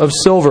dross of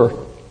silver.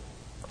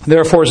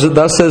 Therefore,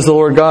 thus says the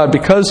Lord God,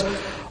 because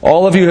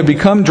all of you have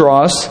become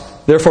dross,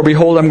 therefore,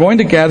 behold, I'm going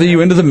to gather you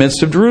into the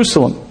midst of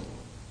Jerusalem.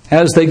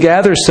 As they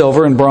gather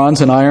silver and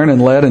bronze and iron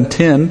and lead and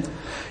tin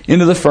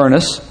into the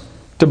furnace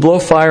to blow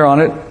fire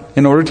on it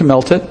in order to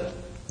melt it,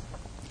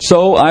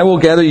 so I will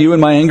gather you in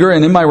my anger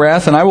and in my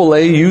wrath, and I will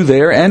lay you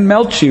there and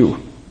melt you.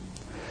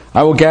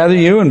 I will gather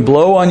you and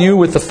blow on you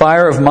with the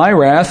fire of my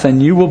wrath,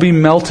 and you will be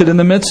melted in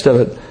the midst of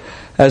it.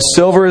 As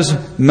silver is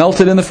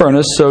melted in the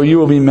furnace, so you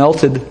will be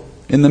melted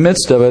in the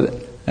midst of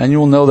it, and you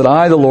will know that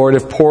I, the Lord,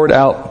 have poured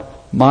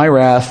out my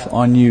wrath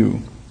on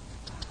you.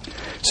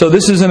 So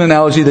this is an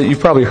analogy that you've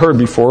probably heard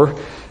before.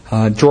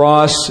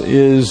 Dross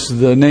is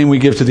the name we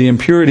give to the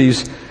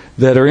impurities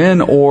that are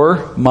in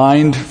ore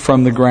mined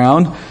from the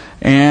ground.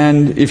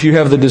 And if you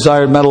have the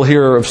desired metal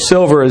here of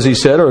silver, as he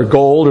said, or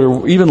gold,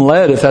 or even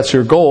lead, if that's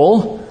your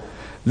goal,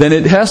 then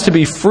it has to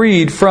be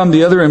freed from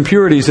the other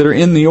impurities that are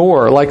in the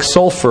ore, like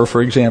sulfur,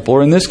 for example,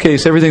 or in this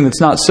case, everything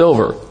that's not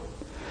silver.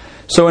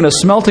 So in a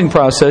smelting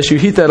process, you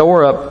heat that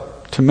ore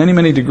up to many,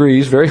 many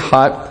degrees, very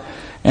hot,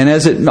 and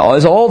as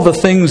all the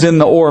things in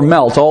the ore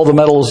melt, all the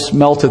metals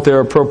melt at their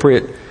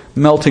appropriate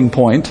melting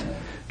point,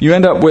 you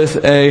end up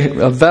with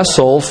a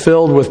vessel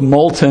filled with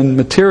molten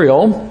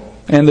material.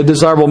 And the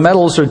desirable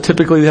metals are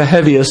typically the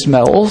heaviest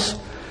metals,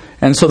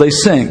 and so they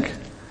sink.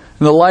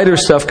 And the lighter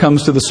stuff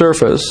comes to the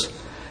surface,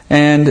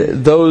 and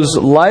those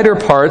lighter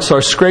parts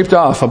are scraped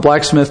off. A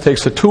blacksmith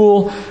takes a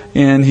tool,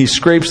 and he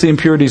scrapes the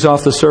impurities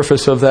off the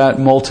surface of that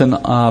molten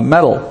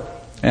metal.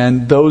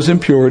 And those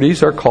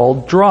impurities are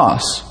called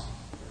dross.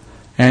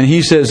 And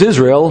he says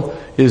Israel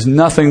is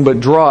nothing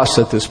but dross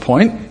at this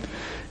point.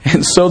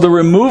 And so the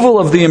removal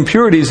of the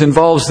impurities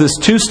involves this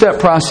two-step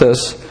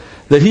process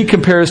that he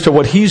compares to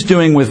what he's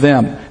doing with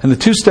them. And the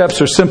two steps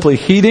are simply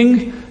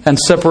heating and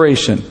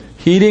separation.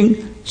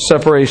 Heating,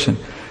 separation.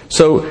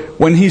 So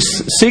when he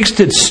seeks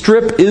to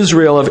strip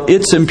Israel of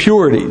its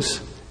impurities,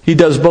 he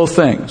does both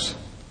things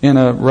in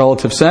a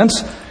relative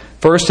sense.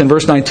 First, in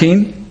verse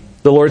 19,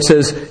 the Lord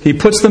says he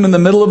puts them in the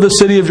middle of the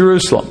city of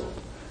Jerusalem.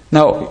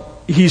 Now,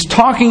 he's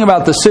talking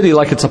about the city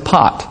like it's a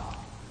pot.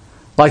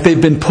 Like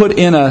they've been put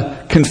in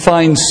a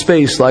confined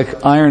space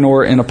like iron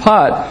ore in a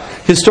pot.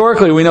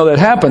 Historically, we know that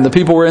happened. The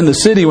people were in the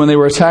city when they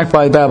were attacked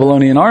by the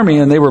Babylonian army,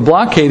 and they were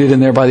blockaded in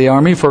there by the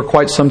army for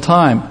quite some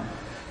time.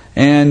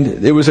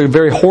 And it was a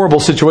very horrible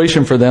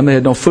situation for them. They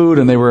had no food,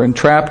 and they were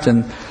entrapped,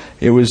 and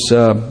it was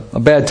a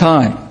bad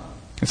time.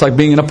 It's like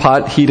being in a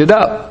pot heated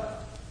up.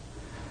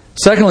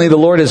 Secondly, the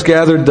Lord has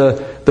gathered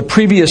the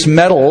previous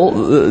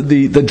metal,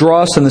 the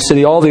dross in the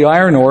city, all the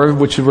iron ore,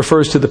 which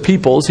refers to the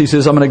peoples. He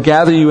says, I'm going to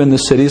gather you in the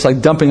city. It's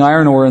like dumping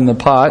iron ore in the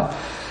pot.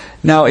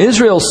 Now,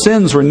 Israel's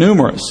sins were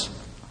numerous.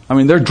 I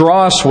mean, their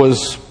dross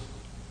was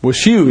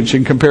huge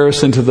in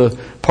comparison to the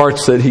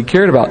parts that he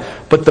cared about.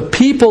 But the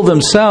people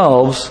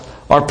themselves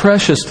are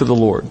precious to the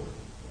Lord.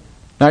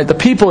 All right, the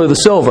people are the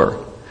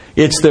silver.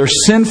 It's their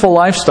sinful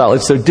lifestyle.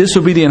 It's their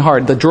disobedient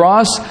heart. The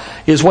dross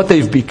is what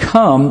they've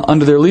become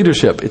under their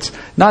leadership. It's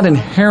not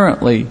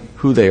inherently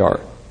who they are.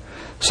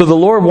 So the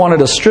Lord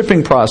wanted a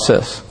stripping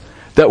process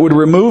that would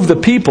remove the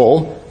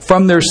people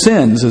from their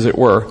sins, as it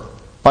were,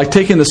 like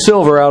taking the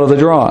silver out of the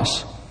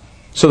dross.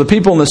 So the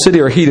people in the city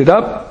are heated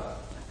up.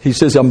 He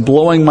says, I'm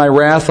blowing my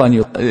wrath on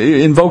you.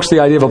 It invokes the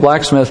idea of a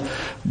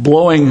blacksmith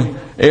blowing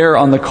air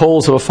on the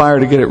coals of a fire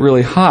to get it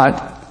really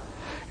hot.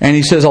 And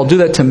he says, I'll do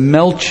that to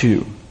melt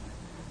you.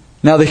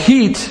 Now the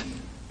heat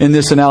in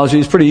this analogy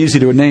is pretty easy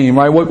to name,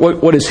 right?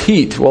 What is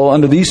heat? Well,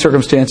 under these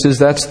circumstances,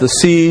 that's the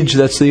siege,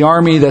 that's the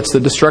army, that's the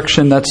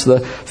destruction, that's the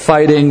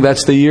fighting,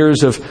 that's the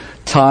years of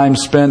time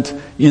spent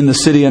in the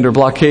city under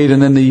blockade,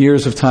 and then the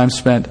years of time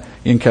spent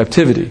in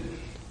captivity.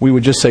 We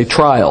would just say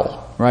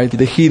trial, right?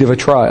 The heat of a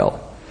trial.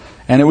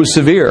 And it was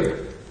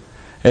severe.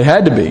 It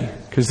had to be,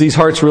 because these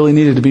hearts really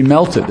needed to be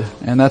melted,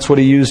 and that's what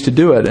he used to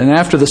do it. And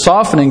after the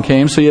softening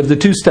came, so you have the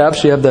two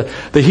steps, you have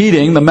the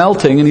heating, the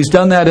melting, and he's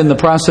done that in the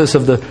process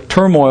of the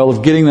turmoil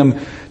of getting them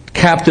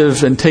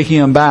captive and taking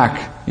them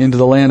back into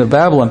the land of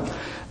Babylon.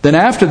 Then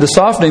after the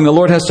softening, the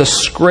Lord has to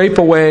scrape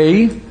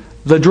away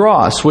the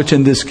dross, which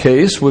in this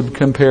case would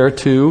compare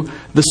to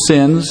the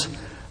sins,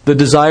 the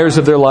desires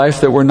of their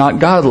life that were not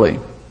godly.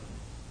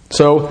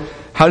 So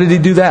how did he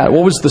do that?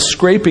 What was the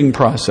scraping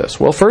process?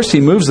 Well, first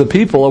he moves the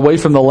people away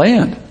from the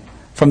land,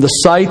 from the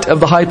sight of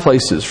the high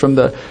places, from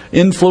the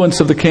influence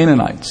of the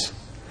Canaanites.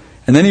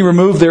 And then he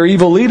removed their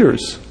evil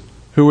leaders,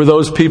 who were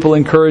those people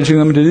encouraging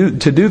them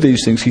to do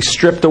these things. He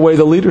stripped away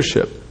the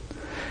leadership.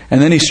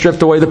 And then he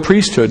stripped away the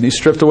priesthood, and he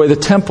stripped away the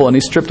temple, and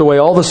he stripped away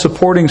all the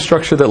supporting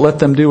structure that let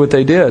them do what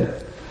they did.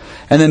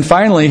 And then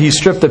finally, he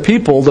stripped the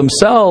people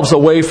themselves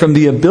away from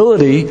the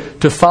ability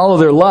to follow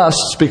their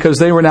lusts, because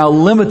they were now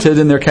limited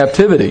in their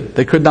captivity.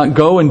 They could not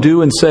go and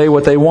do and say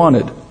what they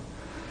wanted.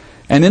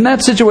 And in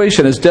that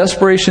situation, as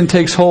desperation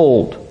takes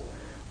hold,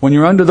 when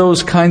you're under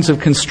those kinds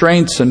of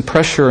constraints and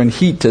pressure and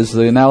heat, as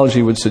the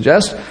analogy would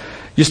suggest,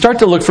 you start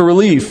to look for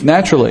relief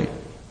naturally.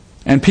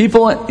 And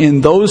people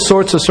in those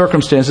sorts of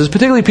circumstances,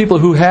 particularly people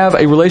who have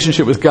a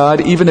relationship with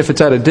God, even if it's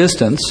at a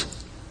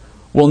distance,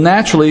 will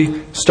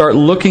naturally start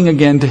looking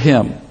again to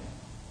Him.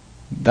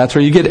 That's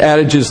where you get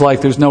adages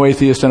like there's no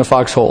atheist in a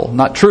foxhole.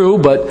 Not true,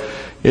 but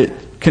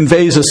it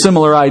conveys a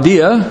similar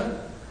idea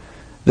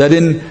that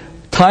in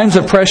times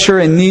of pressure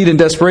and need and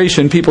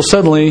desperation, people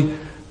suddenly,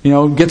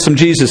 get some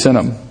Jesus in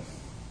them,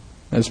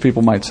 as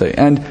people might say.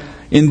 And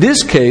in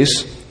this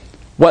case,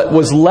 what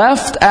was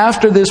left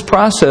after this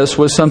process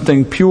was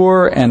something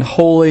pure and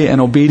holy and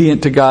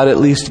obedient to God, at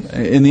least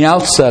in the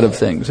outset of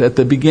things, at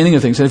the beginning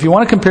of things. And if you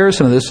want a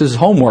comparison of this is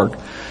homework.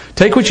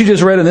 Take what you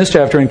just read in this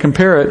chapter and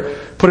compare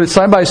it, put it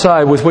side by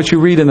side with what you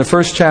read in the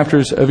first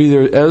chapters of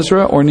either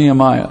Ezra or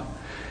Nehemiah.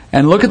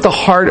 And look at the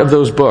heart of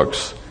those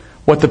books,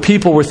 what the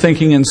people were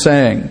thinking and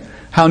saying,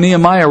 how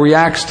Nehemiah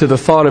reacts to the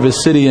thought of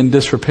his city in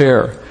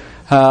disrepair,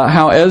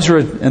 how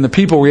Ezra and the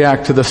people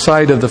react to the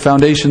sight of the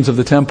foundations of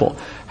the temple,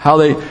 how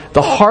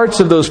the hearts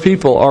of those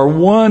people are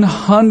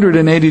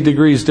 180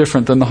 degrees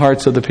different than the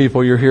hearts of the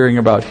people you're hearing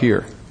about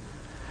here.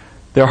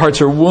 Their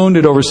hearts are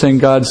wounded over saying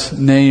God's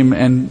name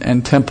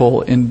and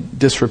temple in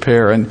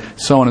disrepair and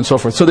so on and so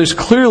forth. So there's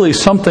clearly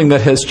something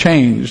that has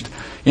changed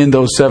in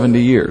those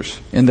 70 years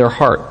in their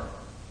heart.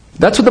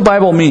 That's what the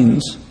Bible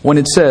means when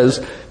it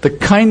says the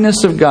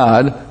kindness of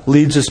God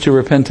leads us to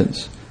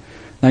repentance.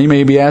 Now you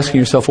may be asking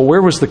yourself, well,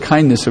 where was the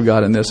kindness of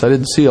God in this? I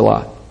didn't see a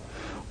lot.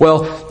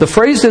 Well, the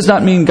phrase does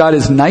not mean God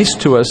is nice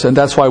to us and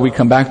that's why we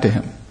come back to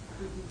Him.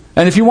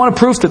 And if you want a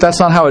proof that that's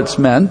not how it's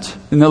meant,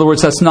 in other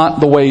words, that's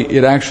not the way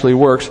it actually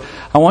works,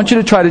 I want you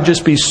to try to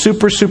just be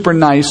super, super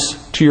nice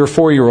to your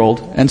 4-year-old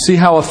and see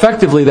how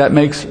effectively that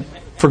makes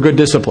for good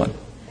discipline.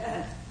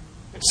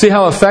 See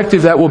how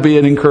effective that will be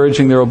in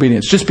encouraging their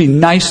obedience. Just be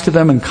nice to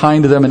them and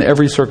kind to them in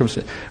every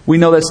circumstance. We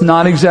know that's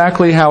not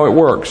exactly how it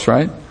works,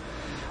 right?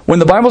 When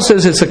the Bible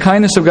says it's the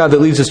kindness of God that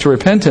leads us to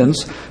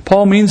repentance,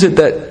 Paul means it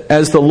that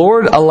as the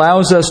Lord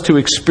allows us to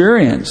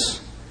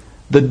experience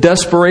the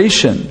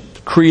desperation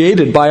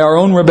created by our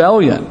own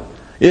rebellion,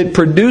 it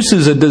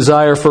produces a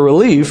desire for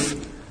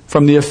relief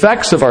from the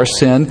effects of our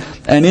sin,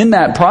 and in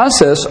that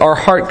process, our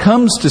heart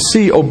comes to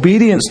see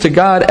obedience to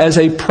God as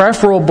a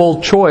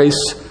preferable choice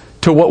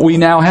to what we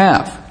now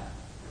have.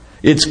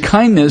 It's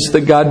kindness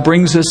that God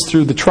brings us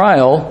through the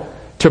trial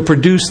to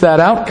produce that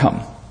outcome.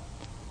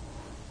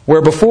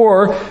 Where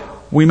before,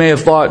 we may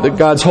have thought that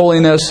God's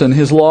holiness and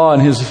His law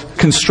and His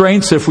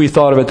constraints, if we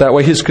thought of it that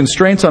way, His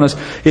constraints on us,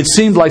 it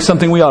seemed like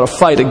something we ought to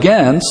fight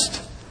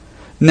against.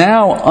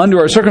 Now, under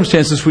our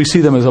circumstances, we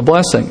see them as a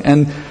blessing.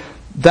 And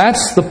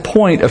that's the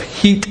point of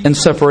heat and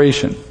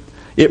separation.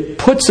 It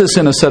puts us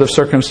in a set of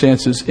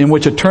circumstances in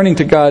which a turning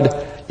to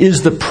God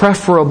is the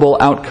preferable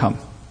outcome.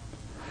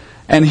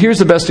 And here's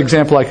the best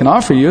example I can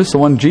offer you. It's the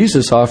one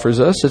Jesus offers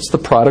us. It's the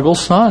prodigal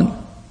son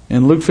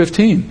in Luke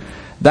 15.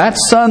 That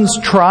son's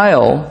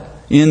trial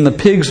in the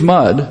pig's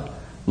mud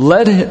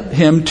led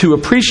him to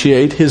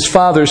appreciate his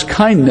father's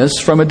kindness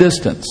from a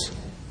distance.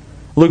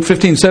 Luke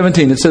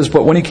 15:17, it says,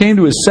 "But when he came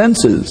to his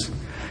senses,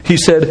 he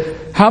said,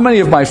 'How many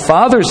of my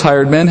father's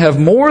hired men have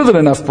more than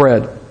enough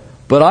bread?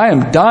 But I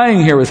am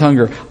dying here with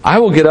hunger. I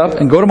will get up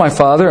and go to my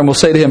father and will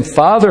say to him,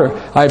 Father,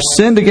 I have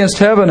sinned against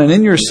heaven and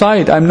in your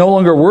sight. I am no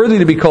longer worthy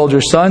to be called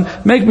your son.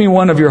 Make me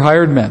one of your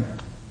hired men.'"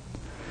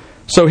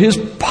 So his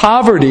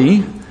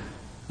poverty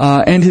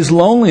and his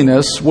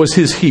loneliness was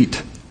his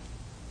heat,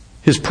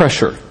 his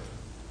pressure.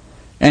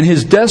 And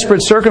his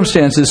desperate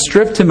circumstances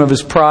stripped him of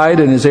his pride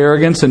and his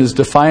arrogance and his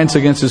defiance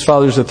against his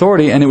father's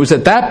authority. And it was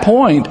at that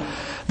point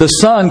the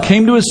son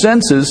came to his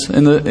senses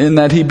in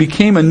that he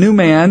became a new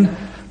man,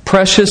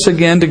 precious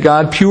again to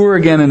God, pure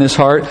again in his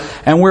heart.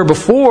 And where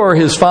before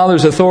his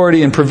father's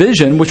authority and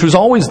provision, which was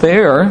always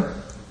there,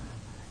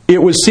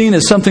 it was seen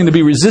as something to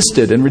be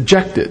resisted and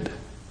rejected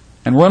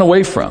and run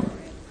away from.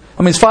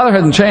 I mean, his father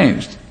hadn't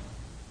changed.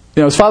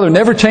 His father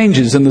never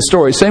changes in the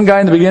story. Same guy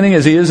in the beginning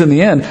as he is in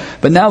the end.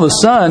 But now the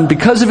son,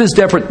 because of his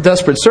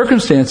desperate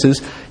circumstances,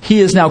 he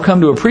has now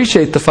come to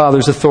appreciate the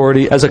father's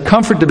authority as a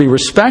comfort to be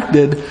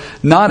respected,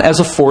 not as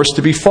a force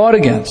to be fought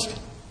against.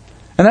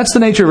 And that's the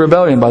nature of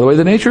rebellion, by the way.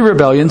 The nature of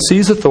rebellion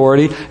sees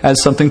authority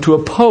as something to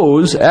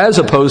oppose, as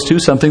opposed to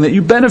something that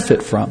you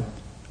benefit from.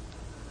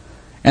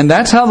 And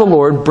that's how the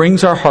Lord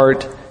brings our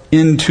heart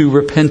into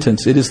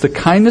repentance. It is the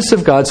kindness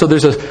of God. So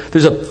there's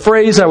a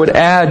phrase I would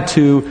add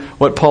to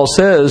what Paul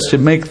says to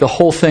make the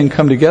whole thing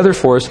come together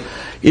for us.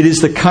 It is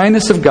the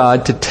kindness of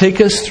God to take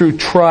us through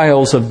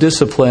trials of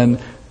discipline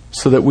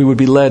so that we would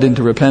be led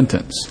into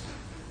repentance.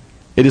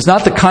 It is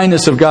not the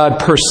kindness of God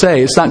per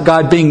se. It's not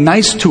God being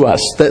nice to us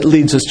that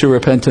leads us to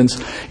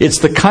repentance. It's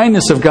the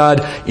kindness of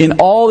God in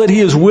all that He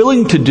is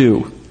willing to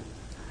do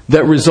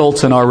that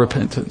results in our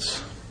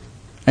repentance.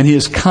 And He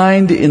is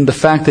kind in the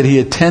fact that He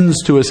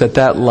attends to us at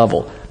that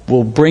level,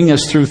 will bring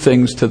us through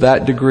things to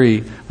that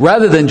degree,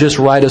 rather than just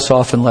write us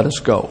off and let us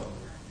go.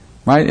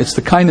 Right? It's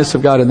the kindness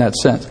of God in that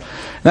sense.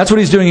 And that's what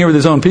He's doing here with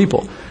His own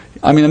people.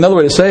 I mean, another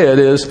way to say it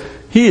is,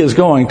 he is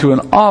going to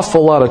an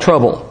awful lot of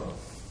trouble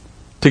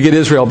to get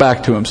Israel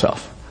back to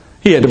himself.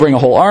 He had to bring a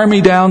whole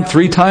army down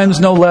 3 times,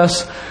 no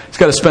less. He's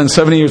got to spend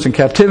 70 years in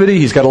captivity.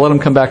 He's got to let them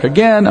come back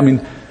again. I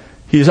mean,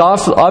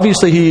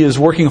 obviously he is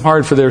working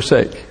hard for their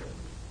sake.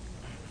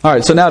 All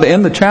right, so now to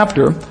end the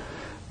chapter,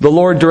 the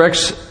Lord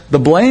directs the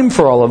blame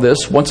for all of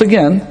this, once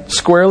again,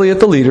 squarely at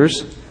the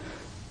leaders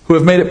who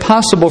have made it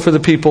possible for the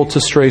people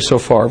to stray so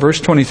far. Verse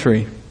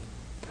 23.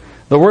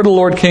 The word of the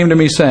Lord came to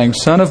me, saying,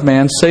 Son of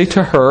man, say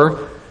to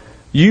her,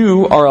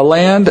 you are a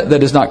land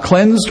that is not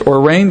cleansed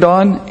or rained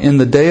on in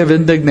the day of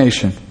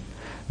indignation.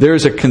 There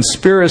is a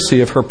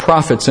conspiracy of her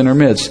prophets in her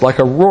midst, like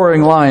a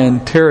roaring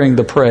lion tearing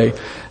the prey.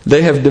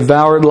 They have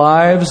devoured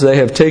lives, they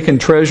have taken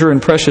treasure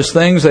and precious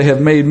things, they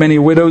have made many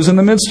widows in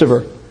the midst of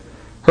her.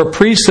 Her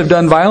priests have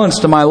done violence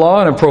to my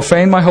law and have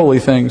profaned my holy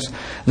things.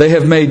 They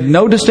have made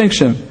no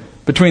distinction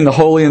between the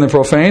holy and the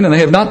profane, and they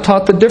have not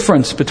taught the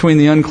difference between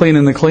the unclean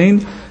and the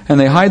clean, and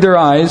they hide their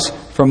eyes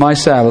from my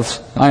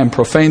Sabbaths. I am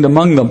profaned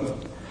among them.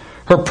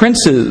 Her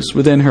princes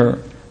within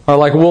her are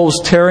like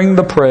wolves tearing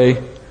the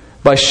prey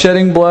by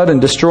shedding blood and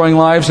destroying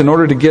lives in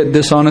order to get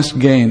dishonest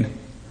gain.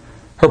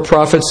 Her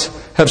prophets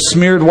have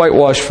smeared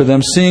whitewash for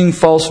them, seeing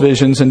false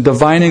visions and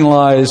divining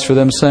lies for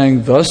them,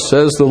 saying, Thus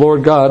says the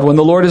Lord God, when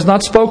the Lord has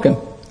not spoken.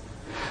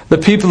 The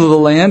people of the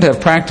land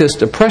have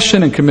practiced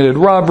oppression and committed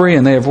robbery,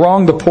 and they have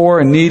wronged the poor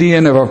and needy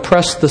and have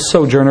oppressed the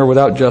sojourner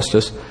without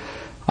justice.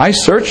 I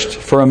searched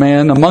for a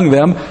man among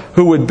them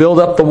who would build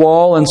up the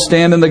wall and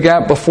stand in the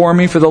gap before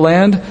me for the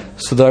land,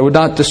 so that I would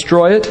not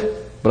destroy it,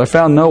 but I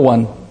found no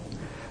one.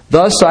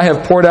 Thus I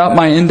have poured out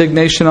my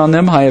indignation on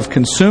them. I have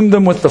consumed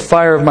them with the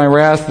fire of my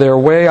wrath. Their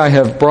way I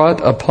have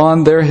brought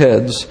upon their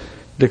heads,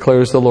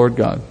 declares the Lord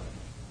God.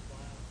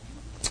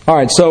 All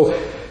right, so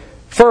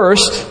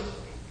first,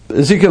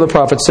 Ezekiel the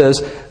prophet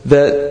says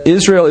that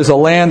Israel is a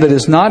land that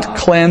is not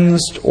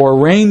cleansed or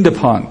rained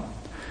upon.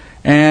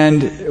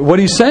 And what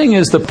he's saying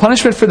is the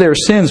punishment for their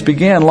sins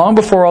began long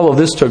before all of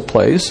this took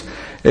place.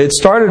 It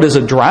started as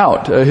a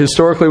drought.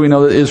 Historically, we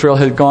know that Israel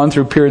had gone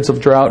through periods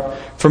of drought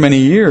for many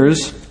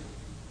years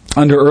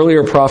under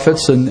earlier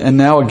prophets, and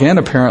now again,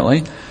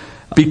 apparently,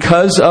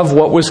 because of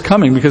what was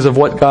coming, because of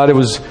what God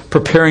was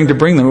preparing to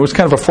bring them. It was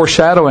kind of a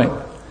foreshadowing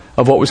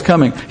of what was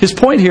coming. His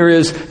point here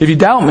is, if you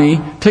doubt me,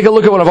 take a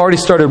look at what I've already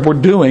started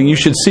doing. You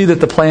should see that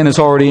the plan is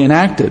already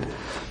enacted.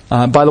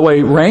 By the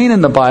way, rain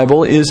in the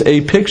Bible is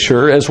a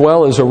picture as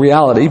well as a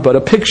reality, but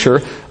a picture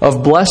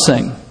of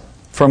blessing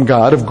from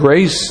God, of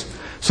grace.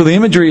 So the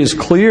imagery is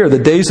clear. The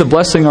days of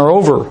blessing are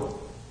over,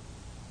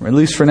 or at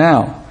least for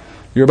now.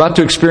 You're about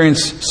to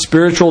experience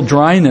spiritual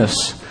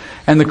dryness.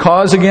 And the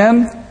cause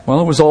again? Well,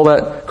 it was all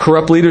that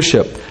corrupt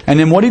leadership. And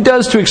then what he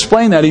does to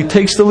explain that, he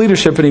takes the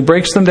leadership and he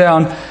breaks them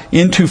down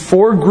into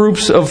 4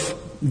 groups of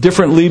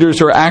different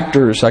leaders or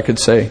actors, I could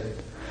say.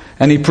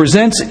 And he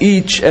presents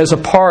each as a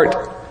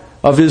part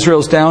of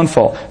Israel's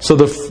downfall. So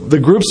the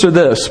groups are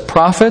this: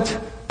 prophet,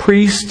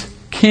 priest,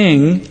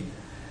 king,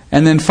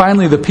 and then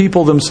finally the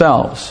people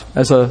themselves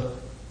as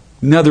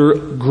another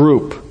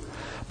group.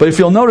 But if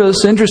you'll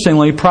notice,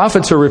 interestingly,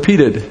 prophets are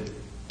repeated.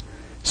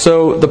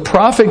 So the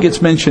prophet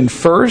gets mentioned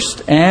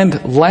first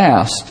and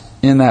last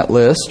in that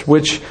list,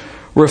 which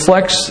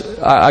reflects,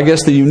 I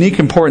guess, the unique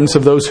importance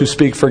of those who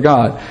speak for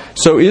God.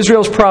 So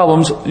Israel's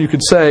problems, you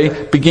could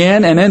say,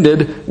 began and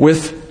ended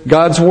with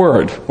God's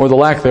word, or the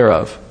lack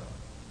thereof.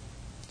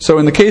 So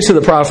in the case of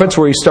the prophets,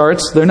 where he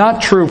starts, they're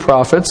not true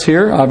prophets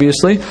here,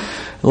 obviously.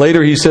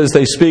 Later he says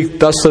they speak,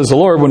 thus says the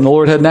Lord, when the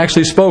Lord hadn't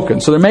actually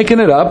spoken. So they're making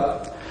it up.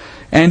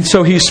 And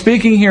so he's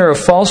speaking here of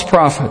false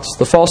prophets.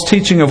 The false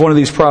teaching of one of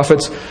these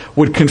prophets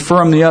would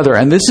confirm the other.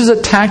 And this is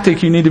a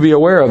tactic you need to be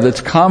aware of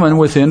that's common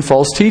within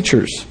false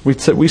teachers.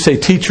 We say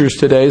teachers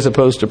today as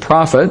opposed to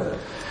prophet.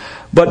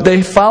 But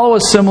they follow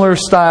a similar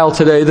style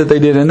today that they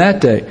did in that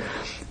day.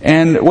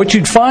 And what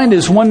you'd find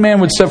is one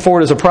man would step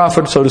forward as a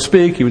prophet, so to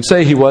speak. He would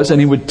say he was, and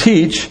he would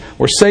teach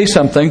or say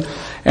something.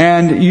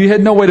 And you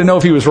had no way to know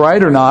if he was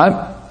right or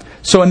not.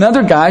 So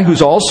another guy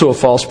who's also a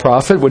false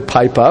prophet would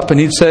pipe up and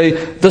he'd say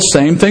the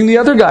same thing the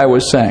other guy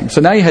was saying.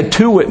 So now you had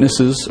 2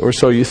 witnesses, or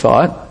so you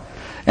thought.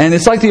 And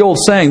it's like the old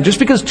saying, just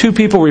because 2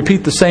 people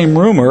repeat the same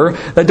rumor,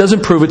 that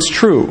doesn't prove it's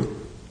true.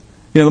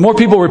 The more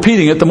people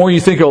repeating it, the more you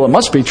think, oh, it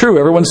must be true.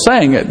 Everyone's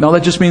saying it. No,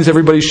 that just means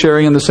everybody's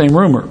sharing in the same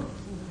rumor.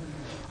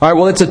 All right,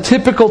 well, it's a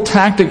typical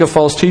tactic of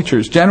false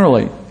teachers,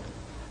 generally.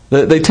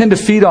 They tend to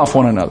feed off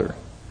one another.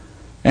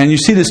 And you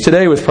see this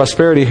today with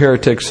prosperity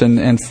heretics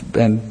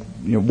and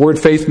word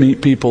faith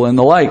people and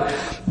the like.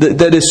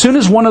 That as soon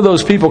as one of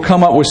those people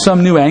come up with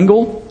some new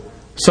angle,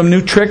 some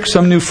new trick,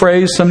 some new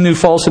phrase, some new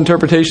false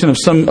interpretation of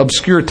some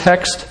obscure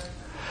text,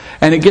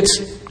 and it gets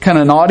kind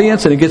of an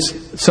audience and it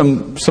gets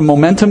some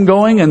momentum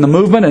going in the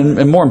movement,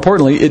 and more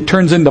importantly, it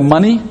turns into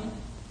money,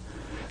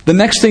 the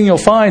next thing you'll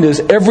find is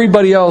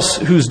everybody else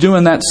who's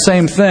doing that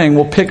same thing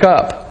will pick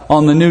up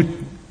on the new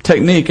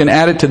technique and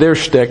add it to their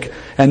shtick.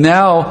 And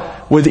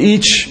now, with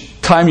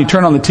each time you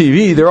turn on the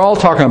TV, they're all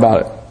talking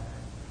about it.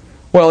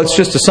 Well, it's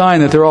just a sign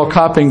that they're all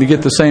copying to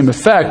get the same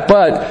effect,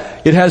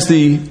 but it has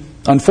the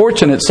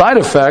unfortunate side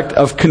effect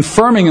of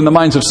confirming in the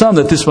minds of some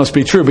that this must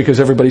be true because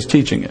everybody's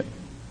teaching it.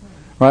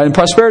 Right? And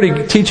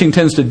prosperity teaching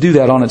tends to do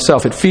that on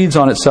itself. It feeds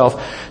on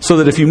itself so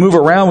that if you move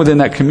around within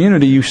that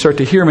community, you start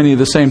to hear many of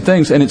the same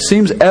things. And it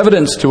seems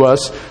evidence to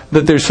us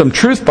that there's some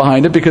truth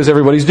behind it because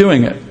everybody's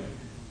doing it.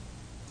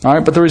 All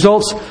right? But the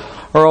results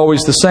are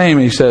always the same,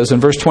 he says in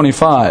verse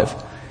 25.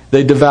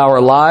 They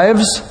devour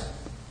lives,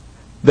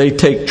 they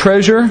take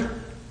treasure,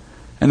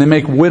 and they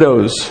make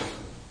widows.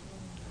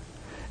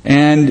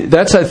 And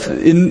that's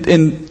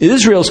in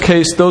Israel's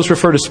case, those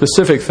refer to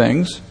specific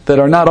things that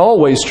are not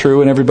always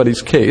true in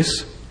everybody's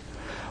case.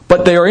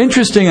 But they are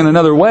interesting in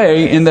another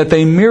way in that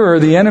they mirror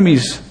the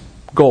enemy's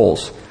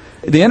goals.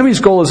 The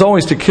enemy's goal is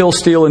always to kill,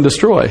 steal, and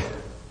destroy.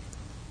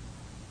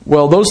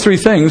 Well, those three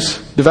things,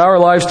 devour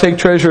lives, take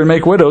treasure, and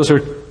make widows, are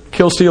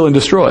kill, steal, and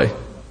destroy.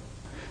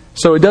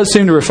 So it does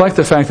seem to reflect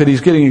the fact that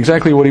he's getting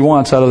exactly what he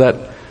wants out of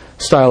that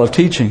style of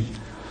teaching.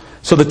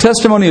 So the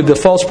testimony of the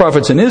false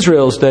prophets in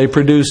Israel's day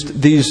produced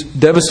these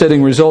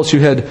devastating results. You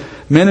had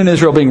men in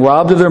Israel being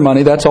robbed of their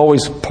money. That's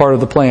always part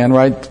of the plan,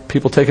 right?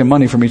 People taking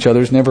money from each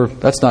other.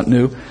 That's not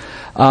new.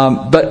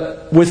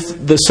 But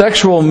with the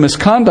sexual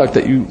misconduct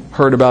that you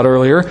heard about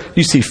earlier,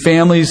 you see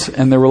families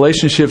and their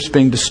relationships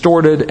being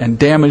distorted and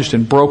damaged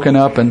and broken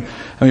up. And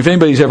I mean, if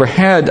anybody's ever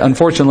had,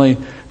 unfortunately,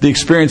 the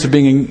experience of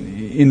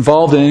being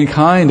involved in any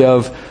kind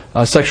of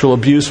sexual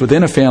abuse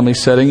within a family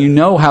setting, you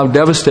know how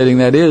devastating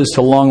that is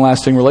to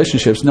long-lasting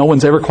relationships. No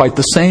one's ever quite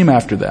the same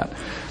after that.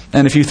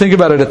 And if you think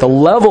about it at the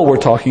level we're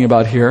talking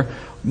about here,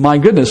 my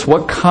goodness,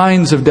 what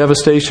kinds of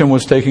devastation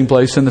was taking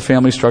place in the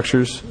family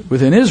structures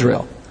within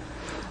Israel?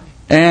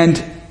 And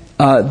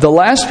the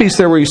last piece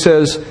there where he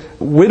says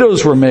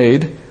widows were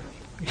made,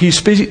 he's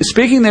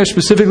speaking there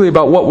specifically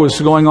about what was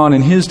going on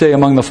in his day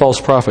among the false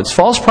prophets.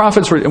 False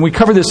prophets were, and we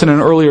covered this in an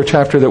earlier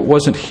chapter that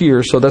wasn't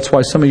here, so that's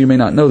why some of you may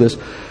not know this.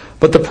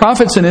 But the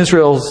prophets in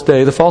Israel's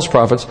day, the false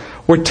prophets,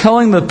 were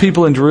telling the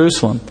people in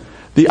Jerusalem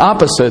the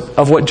opposite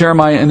of what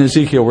Jeremiah and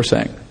Ezekiel were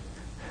saying.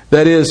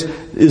 That is,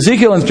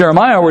 Ezekiel and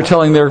Jeremiah were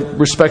telling their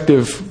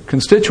respective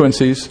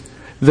constituencies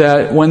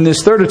that when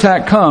this third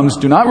attack comes,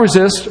 do not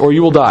resist or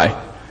you will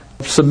die.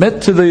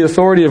 Submit to the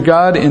authority of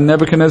God in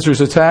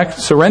Nebuchadnezzar's attack,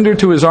 surrender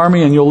to his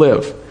army and you'll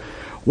live.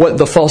 What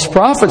the false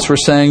prophets were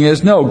saying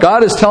is, no,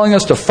 God is telling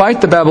us to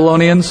fight the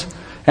Babylonians,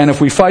 and if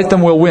we fight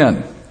them, we'll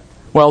win.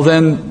 Well,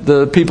 then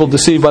the people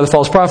deceived by the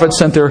false prophets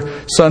sent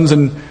their sons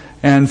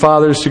and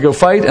fathers to go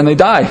fight, and they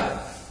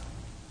die.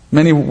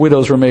 Many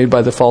widows were made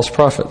by the false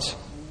prophets.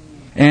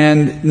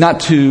 And not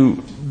to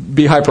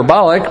be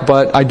hyperbolic,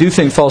 but I do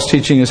think false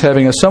teaching is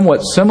having a somewhat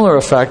similar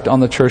effect on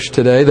the church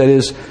today. That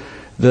is,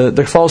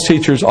 the false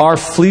teachers are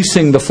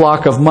fleecing the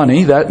flock of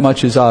money. That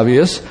much is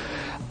obvious.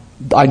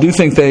 I do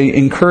think they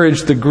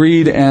encourage the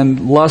greed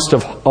and lust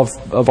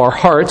of our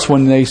hearts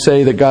when they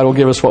say that God will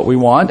give us what we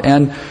want.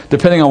 And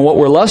depending on what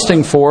we're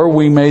lusting for,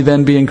 we may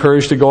then be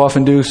encouraged to go off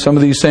and do some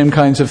of these same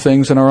kinds of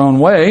things in our own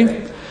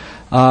way,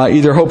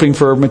 either hoping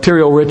for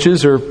material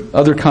riches or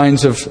other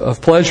kinds of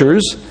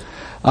pleasures.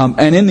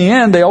 And in the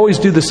end, they always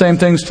do the same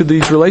things to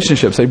these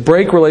relationships. They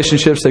break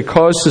relationships, they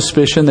cause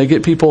suspicion, they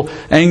get people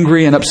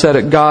angry and upset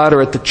at God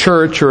or at the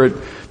church or at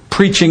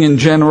preaching in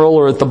general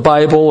or at the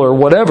Bible or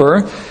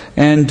whatever,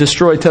 and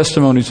destroy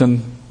testimonies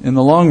in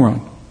the long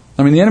run.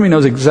 I mean, the enemy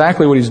knows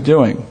exactly what he's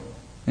doing,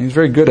 and he's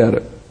very good at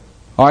it.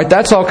 All right,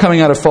 that's all coming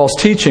out of false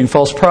teaching,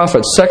 false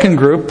prophets. Second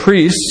group,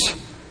 priests.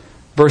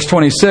 Verse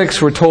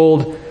 26, we're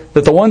told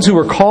that the ones who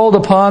were called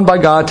upon by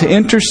God to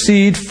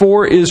intercede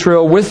for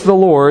Israel with the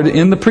Lord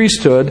in the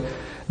priesthood,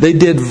 they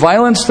did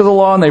violence to the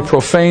law and they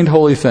profaned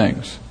holy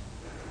things.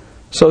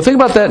 So think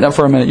about that now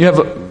for a minute. You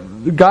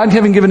have God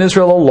having given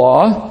Israel a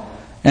law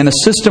and a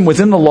system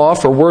within the law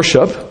for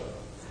worship,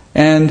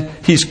 and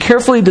He's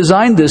carefully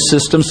designed this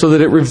system so that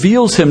it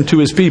reveals Him to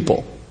His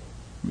people.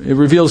 It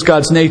reveals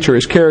God's nature,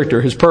 His character,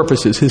 His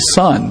purposes, His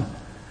Son,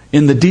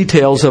 in the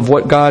details of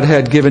what God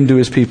had given to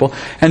His people.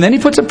 And then He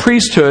puts a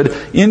priesthood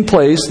in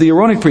place, the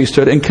Aaronic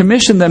priesthood, and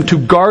commissioned them to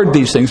guard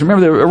these things.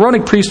 Remember, the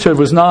Aaronic priesthood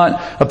was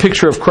not a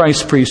picture of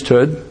Christ's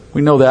priesthood.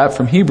 We know that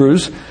from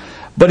Hebrews.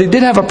 But it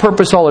did have a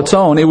purpose all its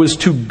own. It was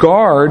to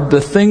guard the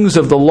things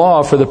of the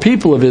law for the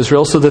people of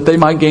Israel so that they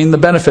might gain the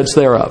benefits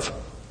thereof.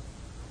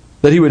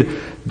 That He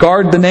would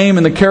guard the name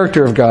and the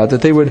character of God.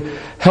 That they would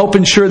help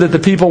ensure that the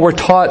people were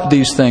taught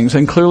these things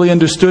and clearly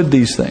understood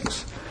these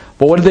things.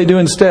 But what did they do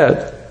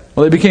instead?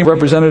 Well, they became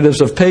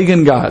representatives of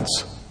pagan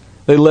gods.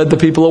 They led the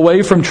people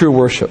away from true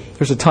worship.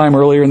 There's a time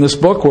earlier in this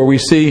book where we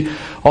see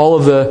all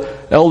of the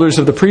elders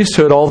of the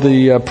priesthood, all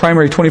the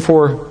primary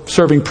 24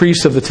 serving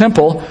priests of the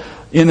temple,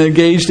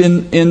 engaged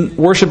in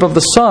worship of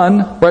the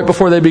sun right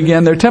before they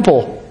began their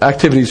temple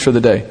activities for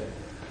the day.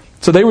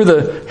 So they were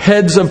the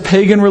heads of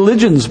pagan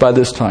religions by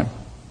this time,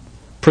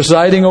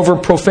 presiding over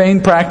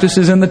profane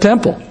practices in the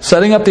temple,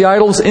 setting up the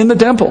idols in the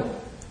temple,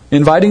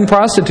 inviting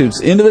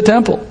prostitutes into the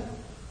temple.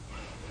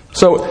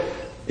 So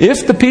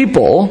if the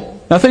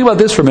people, now think about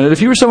this for a minute,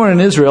 if you were someone in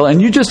Israel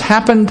and you just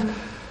happened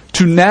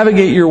to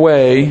navigate your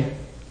way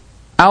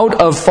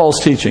out of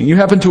false teaching, you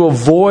happened to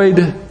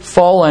avoid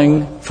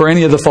falling for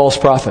any of the false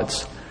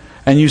prophets,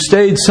 and you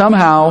stayed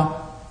somehow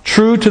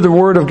true to the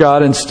Word of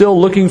God and still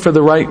looking for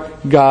the right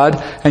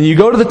God, and you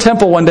go to the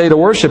temple one day to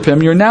worship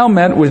Him, you're now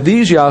met with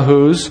these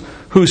yahoos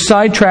who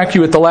sidetrack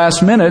you at the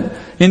last minute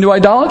into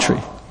idolatry,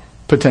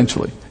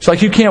 potentially. It's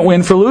like you can't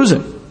win for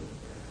losing.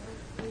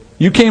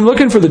 You came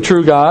looking for the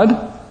true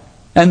God,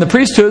 and the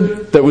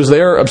priesthood that was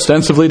there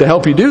ostensibly to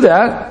help you do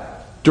that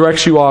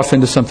directs you off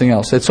into something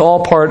else. It's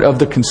all part of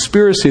the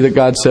conspiracy that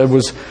God said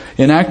was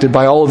enacted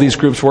by all of these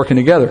groups working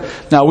together.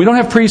 Now, we don't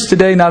have priests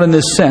today, not in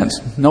this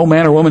sense. No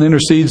man or woman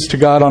intercedes to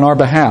God on our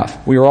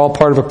behalf. We are all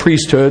part of a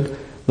priesthood,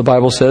 the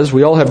Bible says.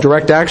 We all have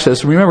direct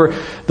access. Remember,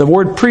 the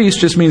word priest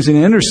just means an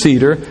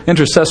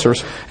intercessor.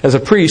 As a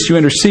priest, you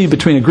intercede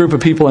between a group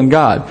of people and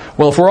God.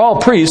 Well, if we're all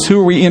priests, who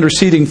are we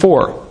interceding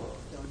for?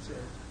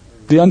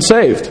 The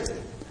unsaved.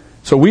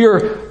 So we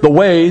are the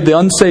way the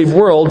unsaved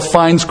world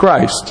finds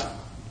Christ.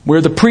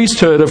 We're the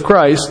priesthood of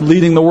Christ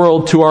leading the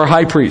world to our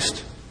high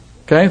priest.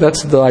 Okay?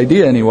 That's the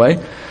idea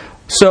anyway.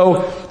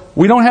 So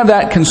we don't have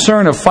that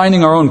concern of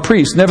finding our own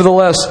priest.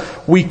 Nevertheless,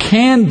 we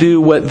can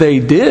do what they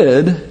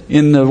did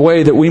in the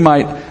way that we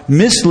might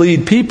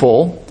mislead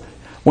people.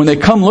 When they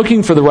come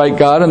looking for the right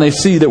God and they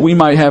see that we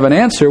might have an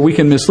answer, we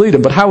can mislead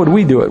them. But how would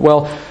we do it?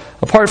 Well,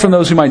 apart from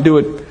those who might do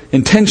it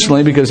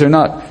intentionally because they're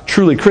not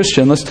truly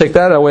Christian, let's take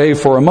that away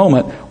for a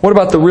moment. What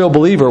about the real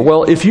believer?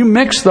 Well, if you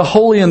mix the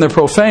holy and the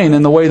profane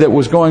in the way that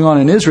was going on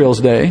in Israel's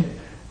day, in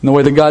the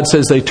way that God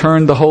says they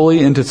turned the holy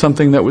into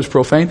something that was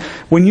profane,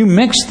 when you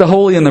mix the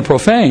holy and the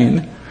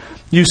profane,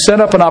 you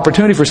set up an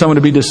opportunity for someone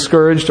to be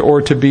discouraged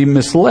or to be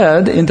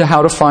misled into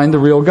how to find the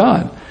real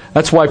God.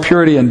 That's why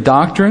purity in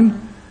doctrine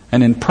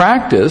and in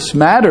practice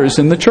matters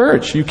in the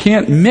church. You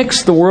can't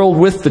mix the world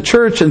with the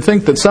church and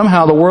think that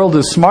somehow the world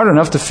is smart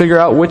enough to figure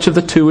out which of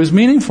the two is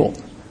meaningful.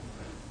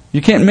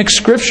 You can't mix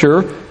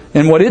Scripture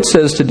and what it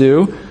says to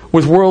do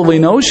with worldly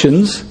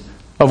notions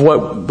of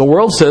what the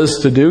world says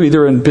to do,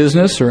 either in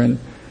business or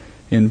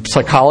in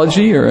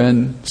psychology or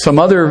in some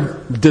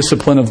other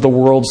discipline of the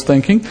world's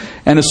thinking,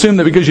 and assume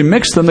that because you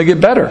mix them, they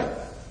get better.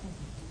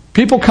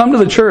 People come to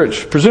the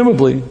church,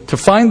 presumably, to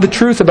find the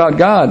truth about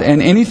God,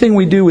 and anything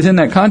we do within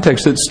that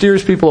context that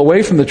steers people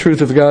away from the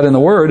truth of God in the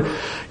Word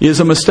is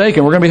a mistake,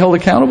 and we're going to be held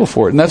accountable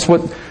for it. And that's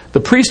what the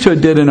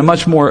priesthood did in a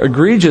much more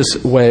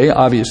egregious way,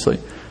 obviously.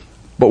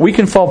 But we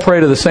can fall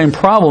prey to the same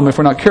problem if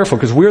we're not careful,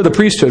 because we're the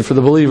priesthood for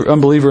the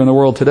unbeliever in the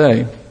world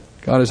today.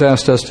 God has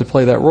asked us to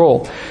play that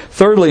role.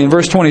 Thirdly, in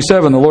verse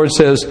 27, the Lord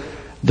says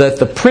that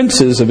the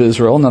princes of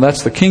Israel, now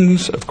that's the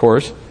kings, of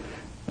course,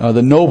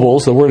 the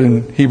nobles, the word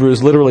in Hebrew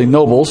is literally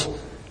nobles,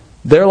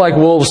 they're like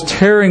wolves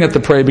tearing at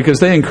the prey because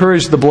they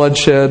encourage the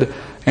bloodshed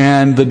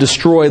and the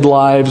destroyed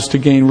lives to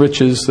gain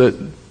riches that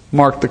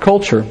mark the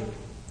culture.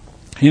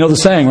 You know the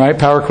saying, right?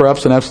 Power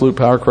corrupts and absolute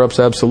power corrupts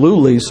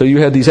absolutely. So you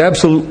had these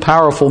absolute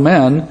powerful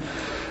men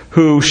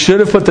who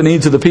should have put the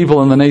needs of the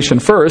people and the nation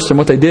first, and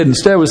what they did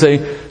instead was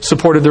they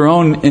supported their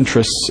own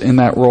interests in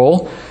that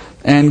role.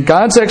 And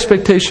God's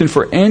expectation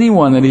for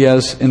anyone that He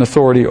has in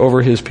authority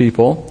over His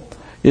people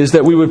is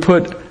that we would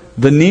put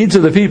the needs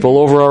of the people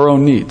over our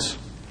own needs.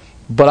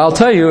 But I'll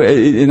tell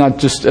you, not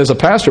just as a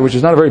pastor, which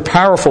is not a very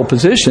powerful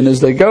position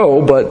as they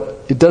go,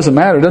 but it doesn't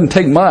matter. It doesn't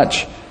take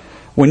much.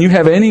 When you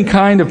have any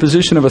kind of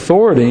position of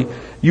authority,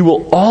 you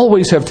will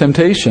always have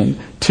temptation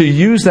to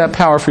use that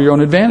power for your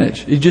own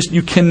advantage.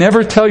 You can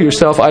never tell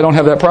yourself, I don't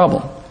have that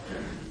problem.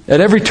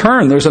 At every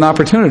turn, there's an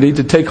opportunity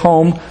to take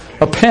home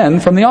a pen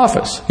from the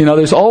office.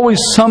 There's always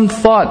some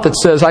thought that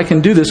says, I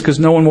can do this because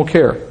no one will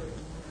care.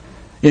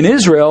 In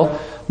Israel,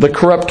 the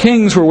corrupt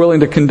kings were willing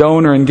to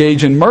condone or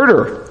engage in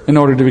murder in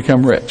order to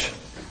become rich.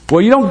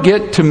 Well, you don't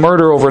get to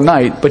murder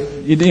overnight, but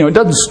it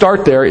doesn't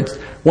start there.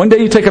 One day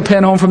you take a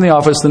pen home from the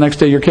office, the next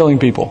day you're killing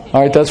people.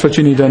 All right, that's what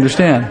you need to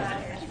understand.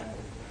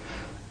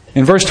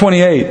 In verse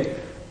 28,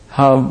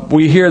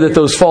 we hear that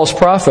those false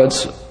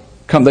prophets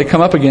come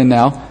up again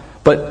now,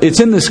 but it's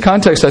in this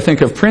context, I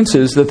think, of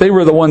princes that they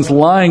were the ones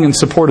lying in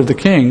support of the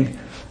king,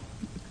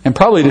 and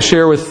probably to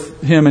share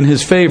with him in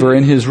his favor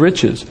and his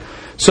riches.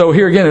 So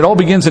here again, it all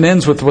begins and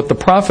ends with what the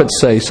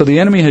prophets say. So the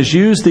enemy has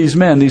used these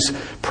men, these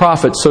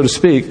prophets, so to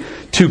speak,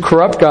 to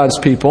corrupt God's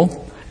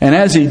people. And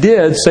as he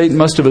did, Satan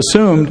must have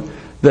assumed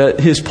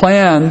that his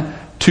plan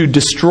to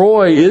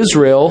destroy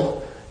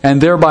Israel and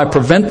thereby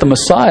prevent the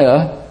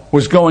Messiah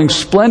was going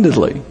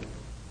splendidly.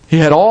 He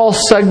had all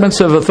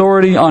segments of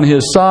authority on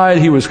his side.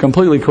 He was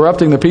completely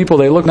corrupting the people.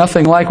 They looked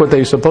nothing like what they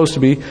were supposed to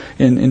be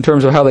in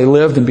terms of how they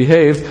lived and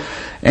behaved.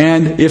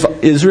 And if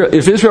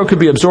Israel could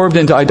be absorbed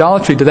into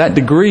idolatry to that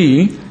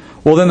degree,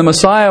 well, then the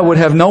Messiah would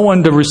have no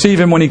one to receive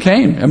him when he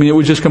came. I mean, it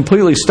would just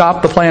completely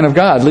stop the plan of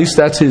God. At least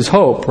that's his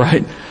hope,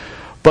 right?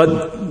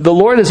 But the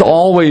Lord has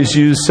always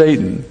used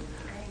Satan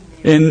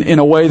in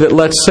a way that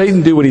lets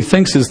Satan do what he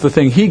thinks is the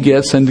thing he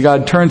gets, and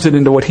God turns it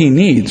into what he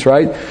needs,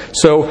 right?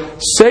 So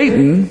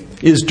Satan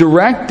is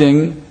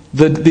directing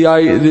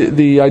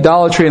the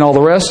idolatry and all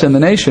the rest in the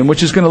nation,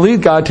 which is going to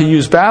lead God to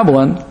use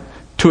Babylon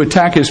to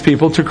attack his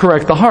people, to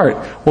correct the heart.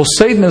 Well,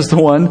 Satan is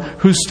the one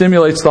who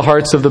stimulates the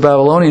hearts of the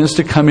Babylonians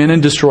to come in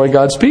and destroy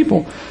God's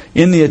people.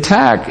 In the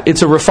attack,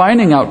 it's a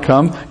refining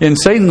outcome. In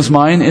Satan's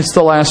mind, it's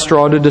the last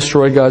straw to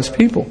destroy God's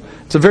people.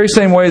 It's the very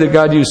same way that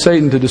God used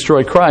Satan to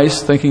destroy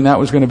Christ, thinking that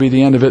was going to be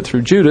the end of it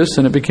through Judas,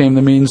 and it became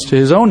the means to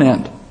his own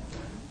end.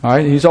 All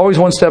right? He's always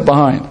one step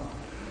behind.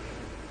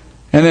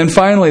 And then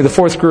finally, the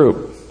fourth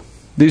group.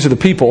 These are the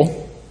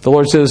people. The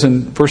Lord says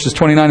in verses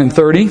 29 and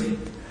 30,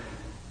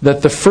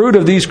 that the fruit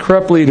of these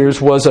corrupt leaders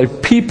was a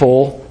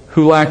people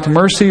who lacked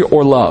mercy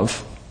or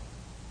love.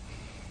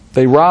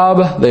 They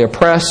rob, they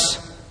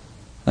oppress,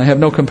 they have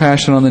no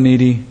compassion on the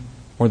needy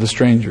or the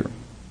stranger.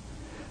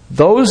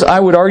 Those, I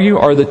would argue,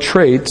 are the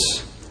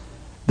traits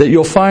that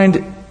you'll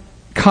find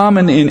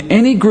common in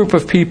any group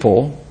of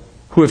people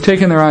who have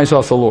taken their eyes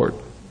off the Lord.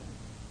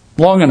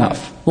 Long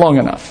enough.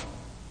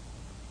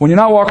 When you're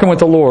not walking with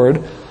the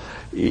Lord,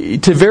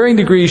 to varying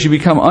degrees you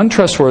become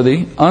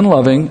untrustworthy,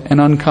 unloving,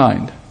 and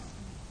unkind.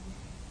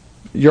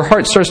 Your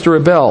heart starts to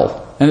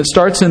rebel. And it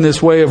starts in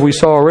this way of we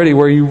saw already,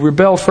 where you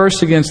rebel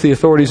first against the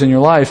authorities in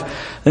your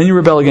life, then you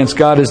rebel against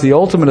God as the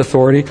ultimate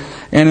authority,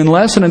 and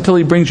unless and until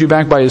He brings you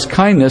back by His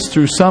kindness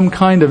through some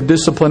kind of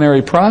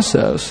disciplinary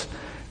process,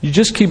 you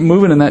just keep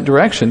moving in that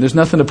direction. There's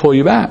nothing to pull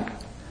you back.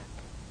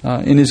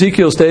 In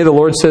Ezekiel's day, the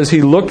Lord says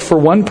He looked for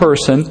one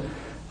person.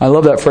 I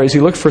love that phrase.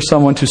 He looked for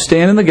someone to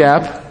stand in the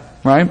gap,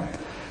 right?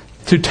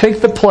 To take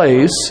the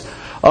place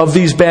of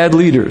these bad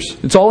leaders.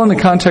 It's all in the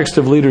context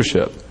of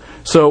leadership.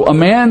 So a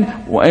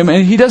man, I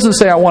mean, he doesn't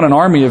say, I want an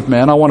army of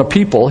men, I want a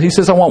people. He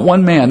says, I want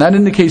one man. That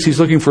indicates he's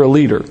looking for a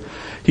leader.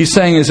 He's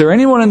saying, is there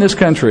anyone in this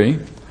country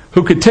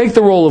who could take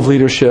the role of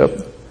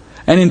leadership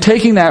and in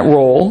taking that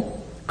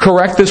role,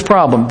 correct this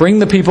problem, bring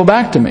the people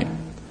back to me?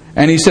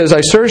 And he says,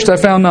 I searched, I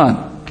found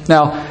none.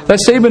 Now, that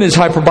statement is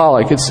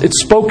hyperbolic.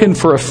 It's spoken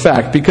for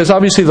effect, because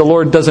obviously the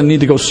Lord doesn't need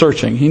to go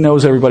searching. He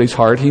knows everybody's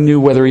heart. He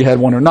knew whether he had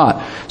one or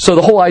not. So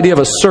the whole idea of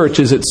a search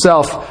is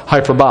itself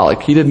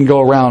hyperbolic. He didn't go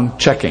around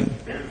checking.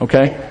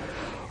 Okay?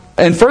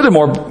 And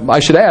furthermore,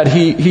 I should add,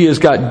 he has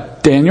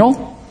got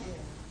Daniel,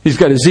 he's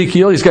got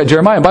Ezekiel, he's got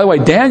Jeremiah. And by the way,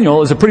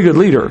 Daniel is a pretty good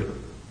leader.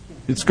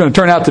 It's going to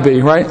turn out to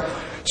be, right?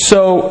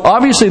 So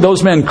obviously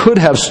those men could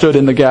have stood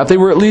in the gap. They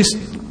were at least,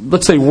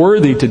 let's say,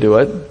 worthy to do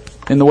it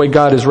in the way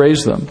God has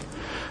raised them.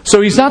 So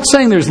he's not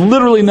saying there's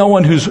literally no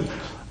one who's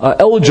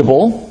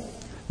eligible,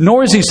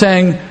 nor is he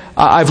saying,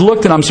 I've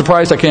looked and I'm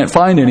surprised I can't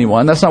find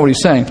anyone. That's not what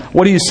he's saying.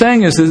 What he's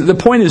saying is, the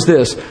point is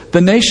this: the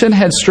nation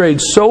had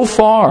strayed so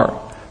far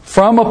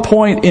from a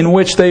point in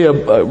which they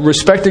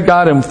respected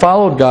God and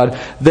followed God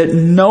that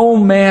no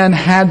man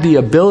had the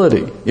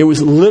ability. It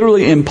was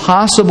literally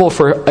impossible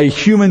for a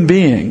human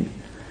being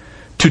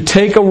to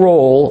take a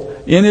role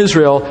in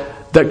Israel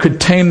that could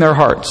tame their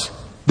hearts.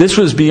 This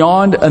was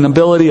beyond an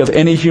ability of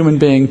any human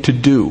being to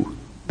do.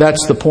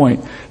 That's the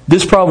point.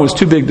 This problem was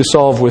too big to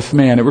solve with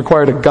man. It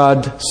required a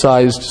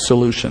God-sized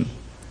solution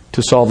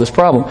to solve this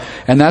problem.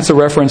 And that's a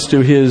reference to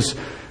His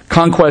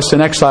conquest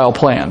and exile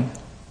plan.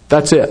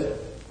 That's it.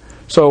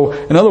 So,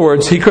 in other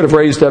words, He could have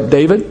raised up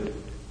David.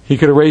 He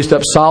could have raised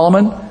up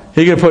Solomon.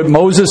 He could have put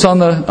Moses on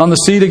the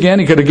seat again.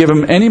 He could have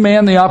given any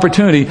man the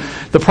opportunity.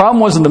 The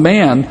problem wasn't the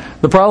man.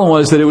 The problem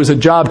was that it was a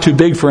job too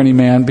big for any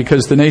man,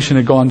 because the nation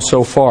had gone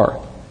so far.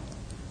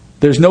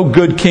 There's no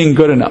good king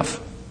good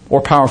enough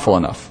or powerful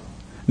enough.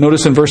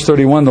 Notice in verse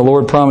 31, the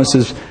Lord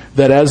promises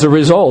that as a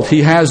result,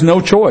 He has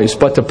no choice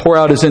but to pour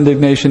out His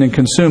indignation and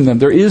consume them.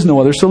 There is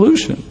no other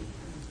solution.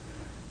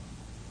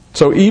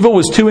 So evil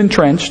was too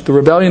entrenched. The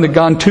rebellion had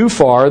gone too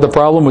far. The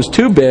problem was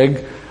too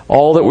big.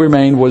 All that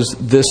remained was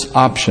this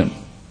option.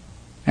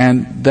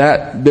 And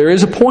that there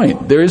is a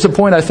point. There is a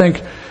point, I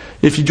think,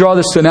 if you draw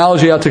this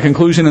analogy out to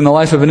conclusion in the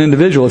life of an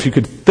individual, if you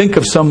could think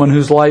of someone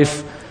whose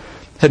life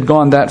had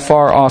gone that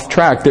far off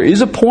track, there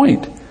is a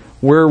point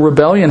where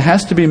rebellion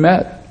has to be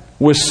met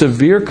with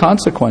severe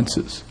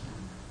consequences.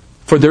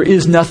 For there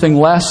is nothing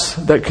less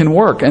that can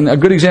work. And a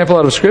good example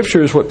out of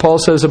Scripture is what Paul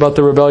says about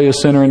the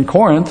rebellious sinner in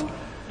Corinth.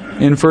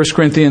 In 1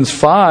 Corinthians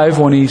 5,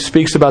 when he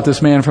speaks about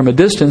this man from a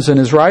distance in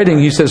his writing,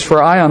 he says,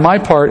 For I, on my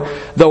part,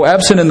 though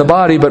absent in the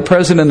body, but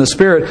present in the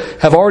Spirit,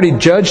 have already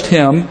judged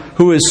him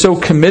who has so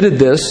committed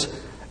this,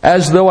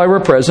 as though I were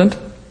present.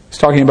 He's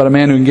talking about a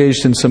man who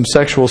engaged in some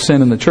sexual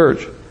sin in the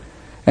church.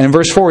 And in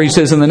verse 4 he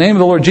says, In the name of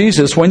the Lord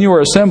Jesus, when you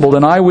are assembled,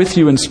 and I with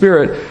you in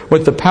spirit,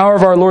 with the power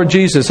of our Lord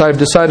Jesus, I have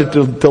decided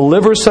to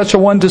deliver such a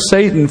one to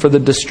Satan for the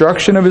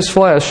destruction of his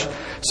flesh,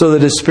 so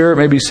that his spirit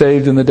may be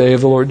saved in the day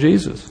of the Lord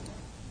Jesus.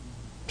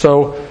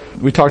 So,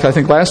 we talked, I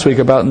think, last week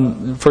about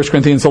in 1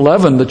 Corinthians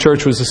 11, the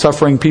church was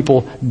suffering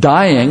people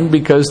dying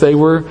because they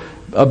were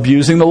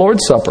abusing the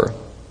Lord's Supper.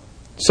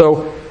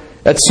 So,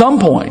 at some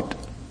point,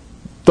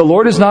 the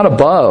Lord is not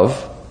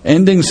above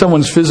ending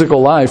someone's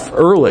physical life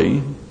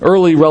early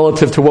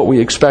relative to what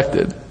we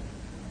expected,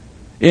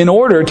 in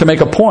order to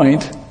make a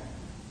point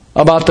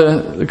about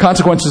the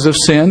consequences of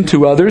sin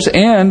to others,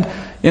 and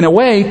in a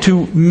way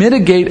to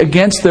mitigate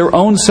against their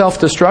own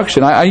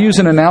self-destruction. I use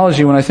an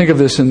analogy when I think of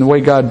this in the way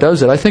God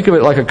does it. I think of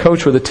it like a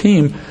coach with a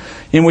team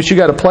in which you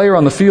got a player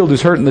on the field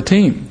who's hurting the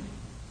team.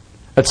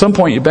 At some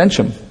point you bench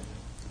him.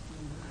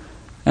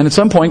 And at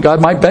some point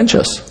God might bench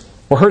us.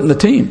 We're hurting the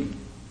team.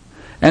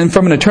 And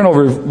from an eternal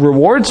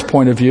rewards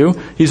point of view,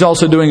 He's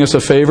also doing us a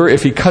favor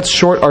if He cuts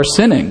short our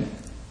sinning.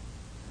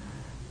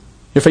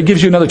 If He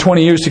gives you another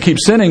 20 years to keep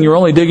sinning, you're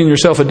only digging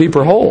yourself a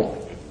deeper hole.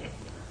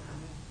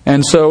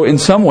 And so in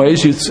some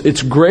ways,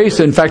 it's grace.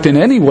 In fact, in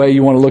any way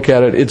you want to look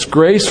at it, it's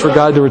grace for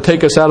God to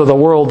take us out of the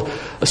world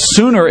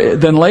sooner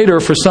than later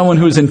for someone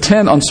who is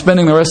intent on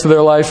spending the rest of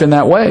their life in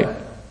that way.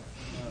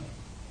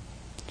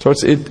 So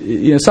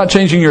it's not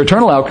changing your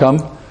eternal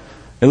outcome,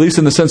 at least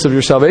in the sense of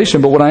your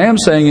salvation. But what I am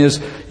saying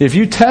is, if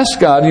you test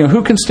God,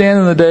 who can stand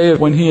in the day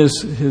when He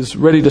is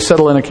ready to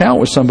settle an account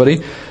with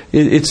somebody?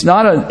 It's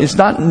not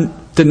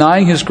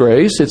denying His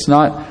grace. It's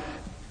not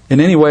in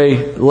any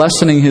way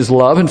lessening His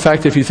love. In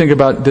fact, if you think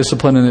about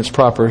discipline in its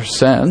proper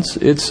sense,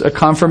 it's a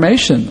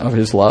confirmation of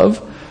His love,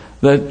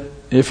 that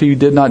if He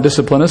did not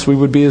discipline us, we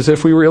would be as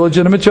if we were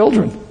illegitimate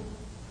children.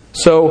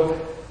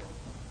 So,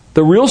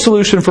 the real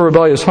solution for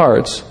rebellious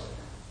hearts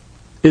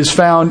is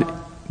found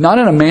not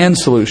in a man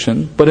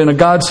solution, but in a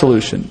God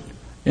solution.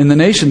 In the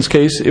nation's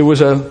case, it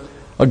was a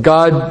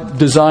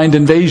God-designed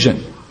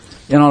invasion.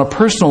 And on a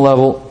personal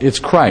level, it's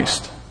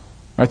Christ.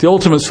 Right? The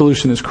ultimate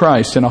solution is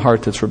Christ in a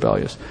heart that's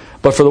rebellious.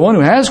 But for the one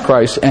who has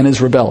Christ and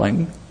is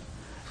rebelling,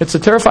 it's a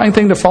terrifying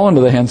thing to fall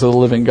into the hands of the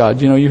living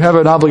God. You have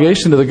an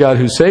obligation to the God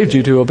who saved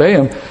you to obey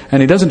Him,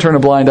 and He doesn't turn a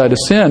blind eye to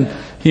sin.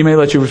 He may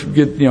let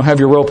you have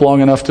your rope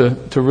long enough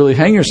to really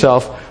hang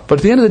yourself, but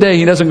at the end of the day,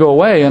 He doesn't go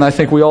away, and I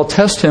think we all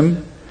test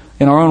Him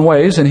in our own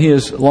ways, and He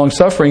is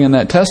long-suffering in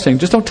that testing.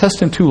 Just don't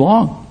test Him too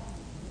long.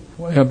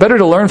 Better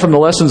to learn from the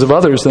lessons of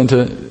others than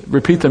to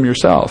repeat them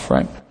yourself,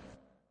 right?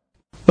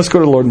 Let's go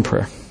to the Lord in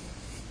prayer.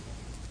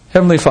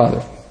 Heavenly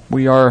Father,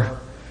 we are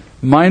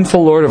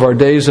mindful, Lord, of our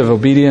days of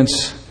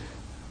obedience,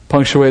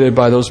 punctuated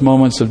by those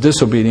moments of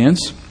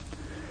disobedience.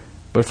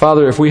 But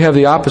Father, if we have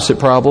the opposite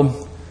problem,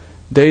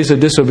 days of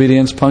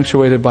disobedience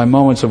punctuated by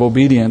moments of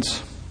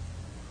obedience,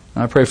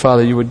 I pray,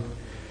 Father, You would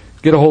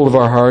get a hold of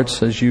our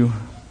hearts as You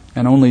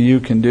and only You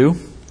can do,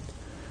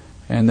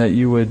 and that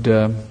You would,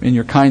 in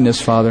Your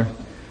kindness, Father,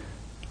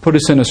 put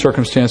us in a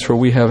circumstance where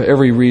we have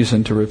every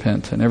reason to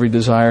repent and every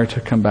desire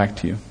to come back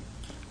to You.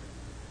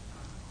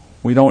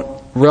 We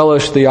don't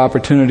relish the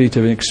opportunity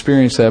to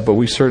experience that, but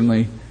we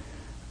certainly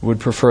would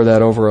prefer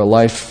that over a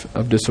life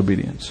of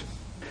disobedience.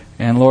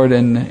 And Lord,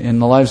 in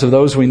the lives of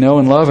those we know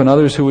and love and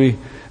others who we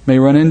may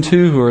run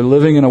into who are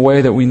living in a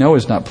way that we know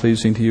is not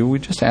pleasing to You, we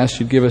just ask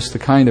You to give us the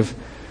kind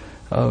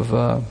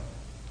of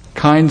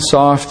kind,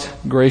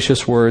 soft,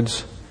 gracious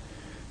words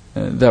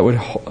that would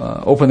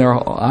open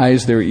their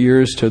eyes, their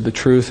ears to the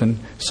truth and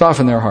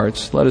soften their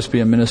hearts. Let us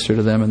be a minister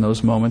to them in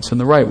those moments in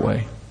the right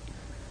way.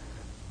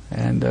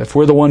 And if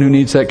we're the one who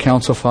needs that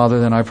counsel, Father,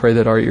 then I pray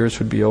that our ears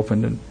would be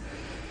opened and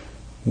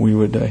we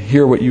would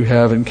hear what You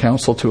have in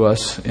counsel to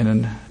us in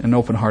an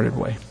open-hearted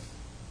way.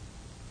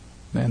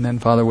 And then,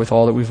 Father, with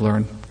all that we've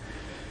learned,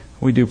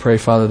 we do pray,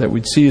 Father, that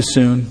we'd see You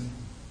soon.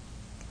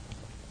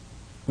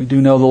 We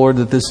do know, Lord,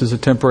 that this is a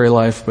temporary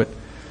life, but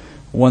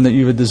one that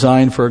You have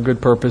designed for a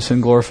good purpose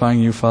in glorifying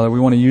You, Father. We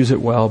want to use it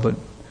well, but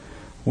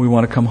we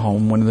want to come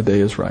home when the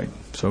day is right.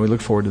 So we look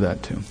forward to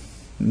that too.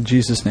 In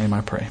Jesus' name I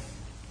pray.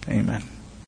 Amen.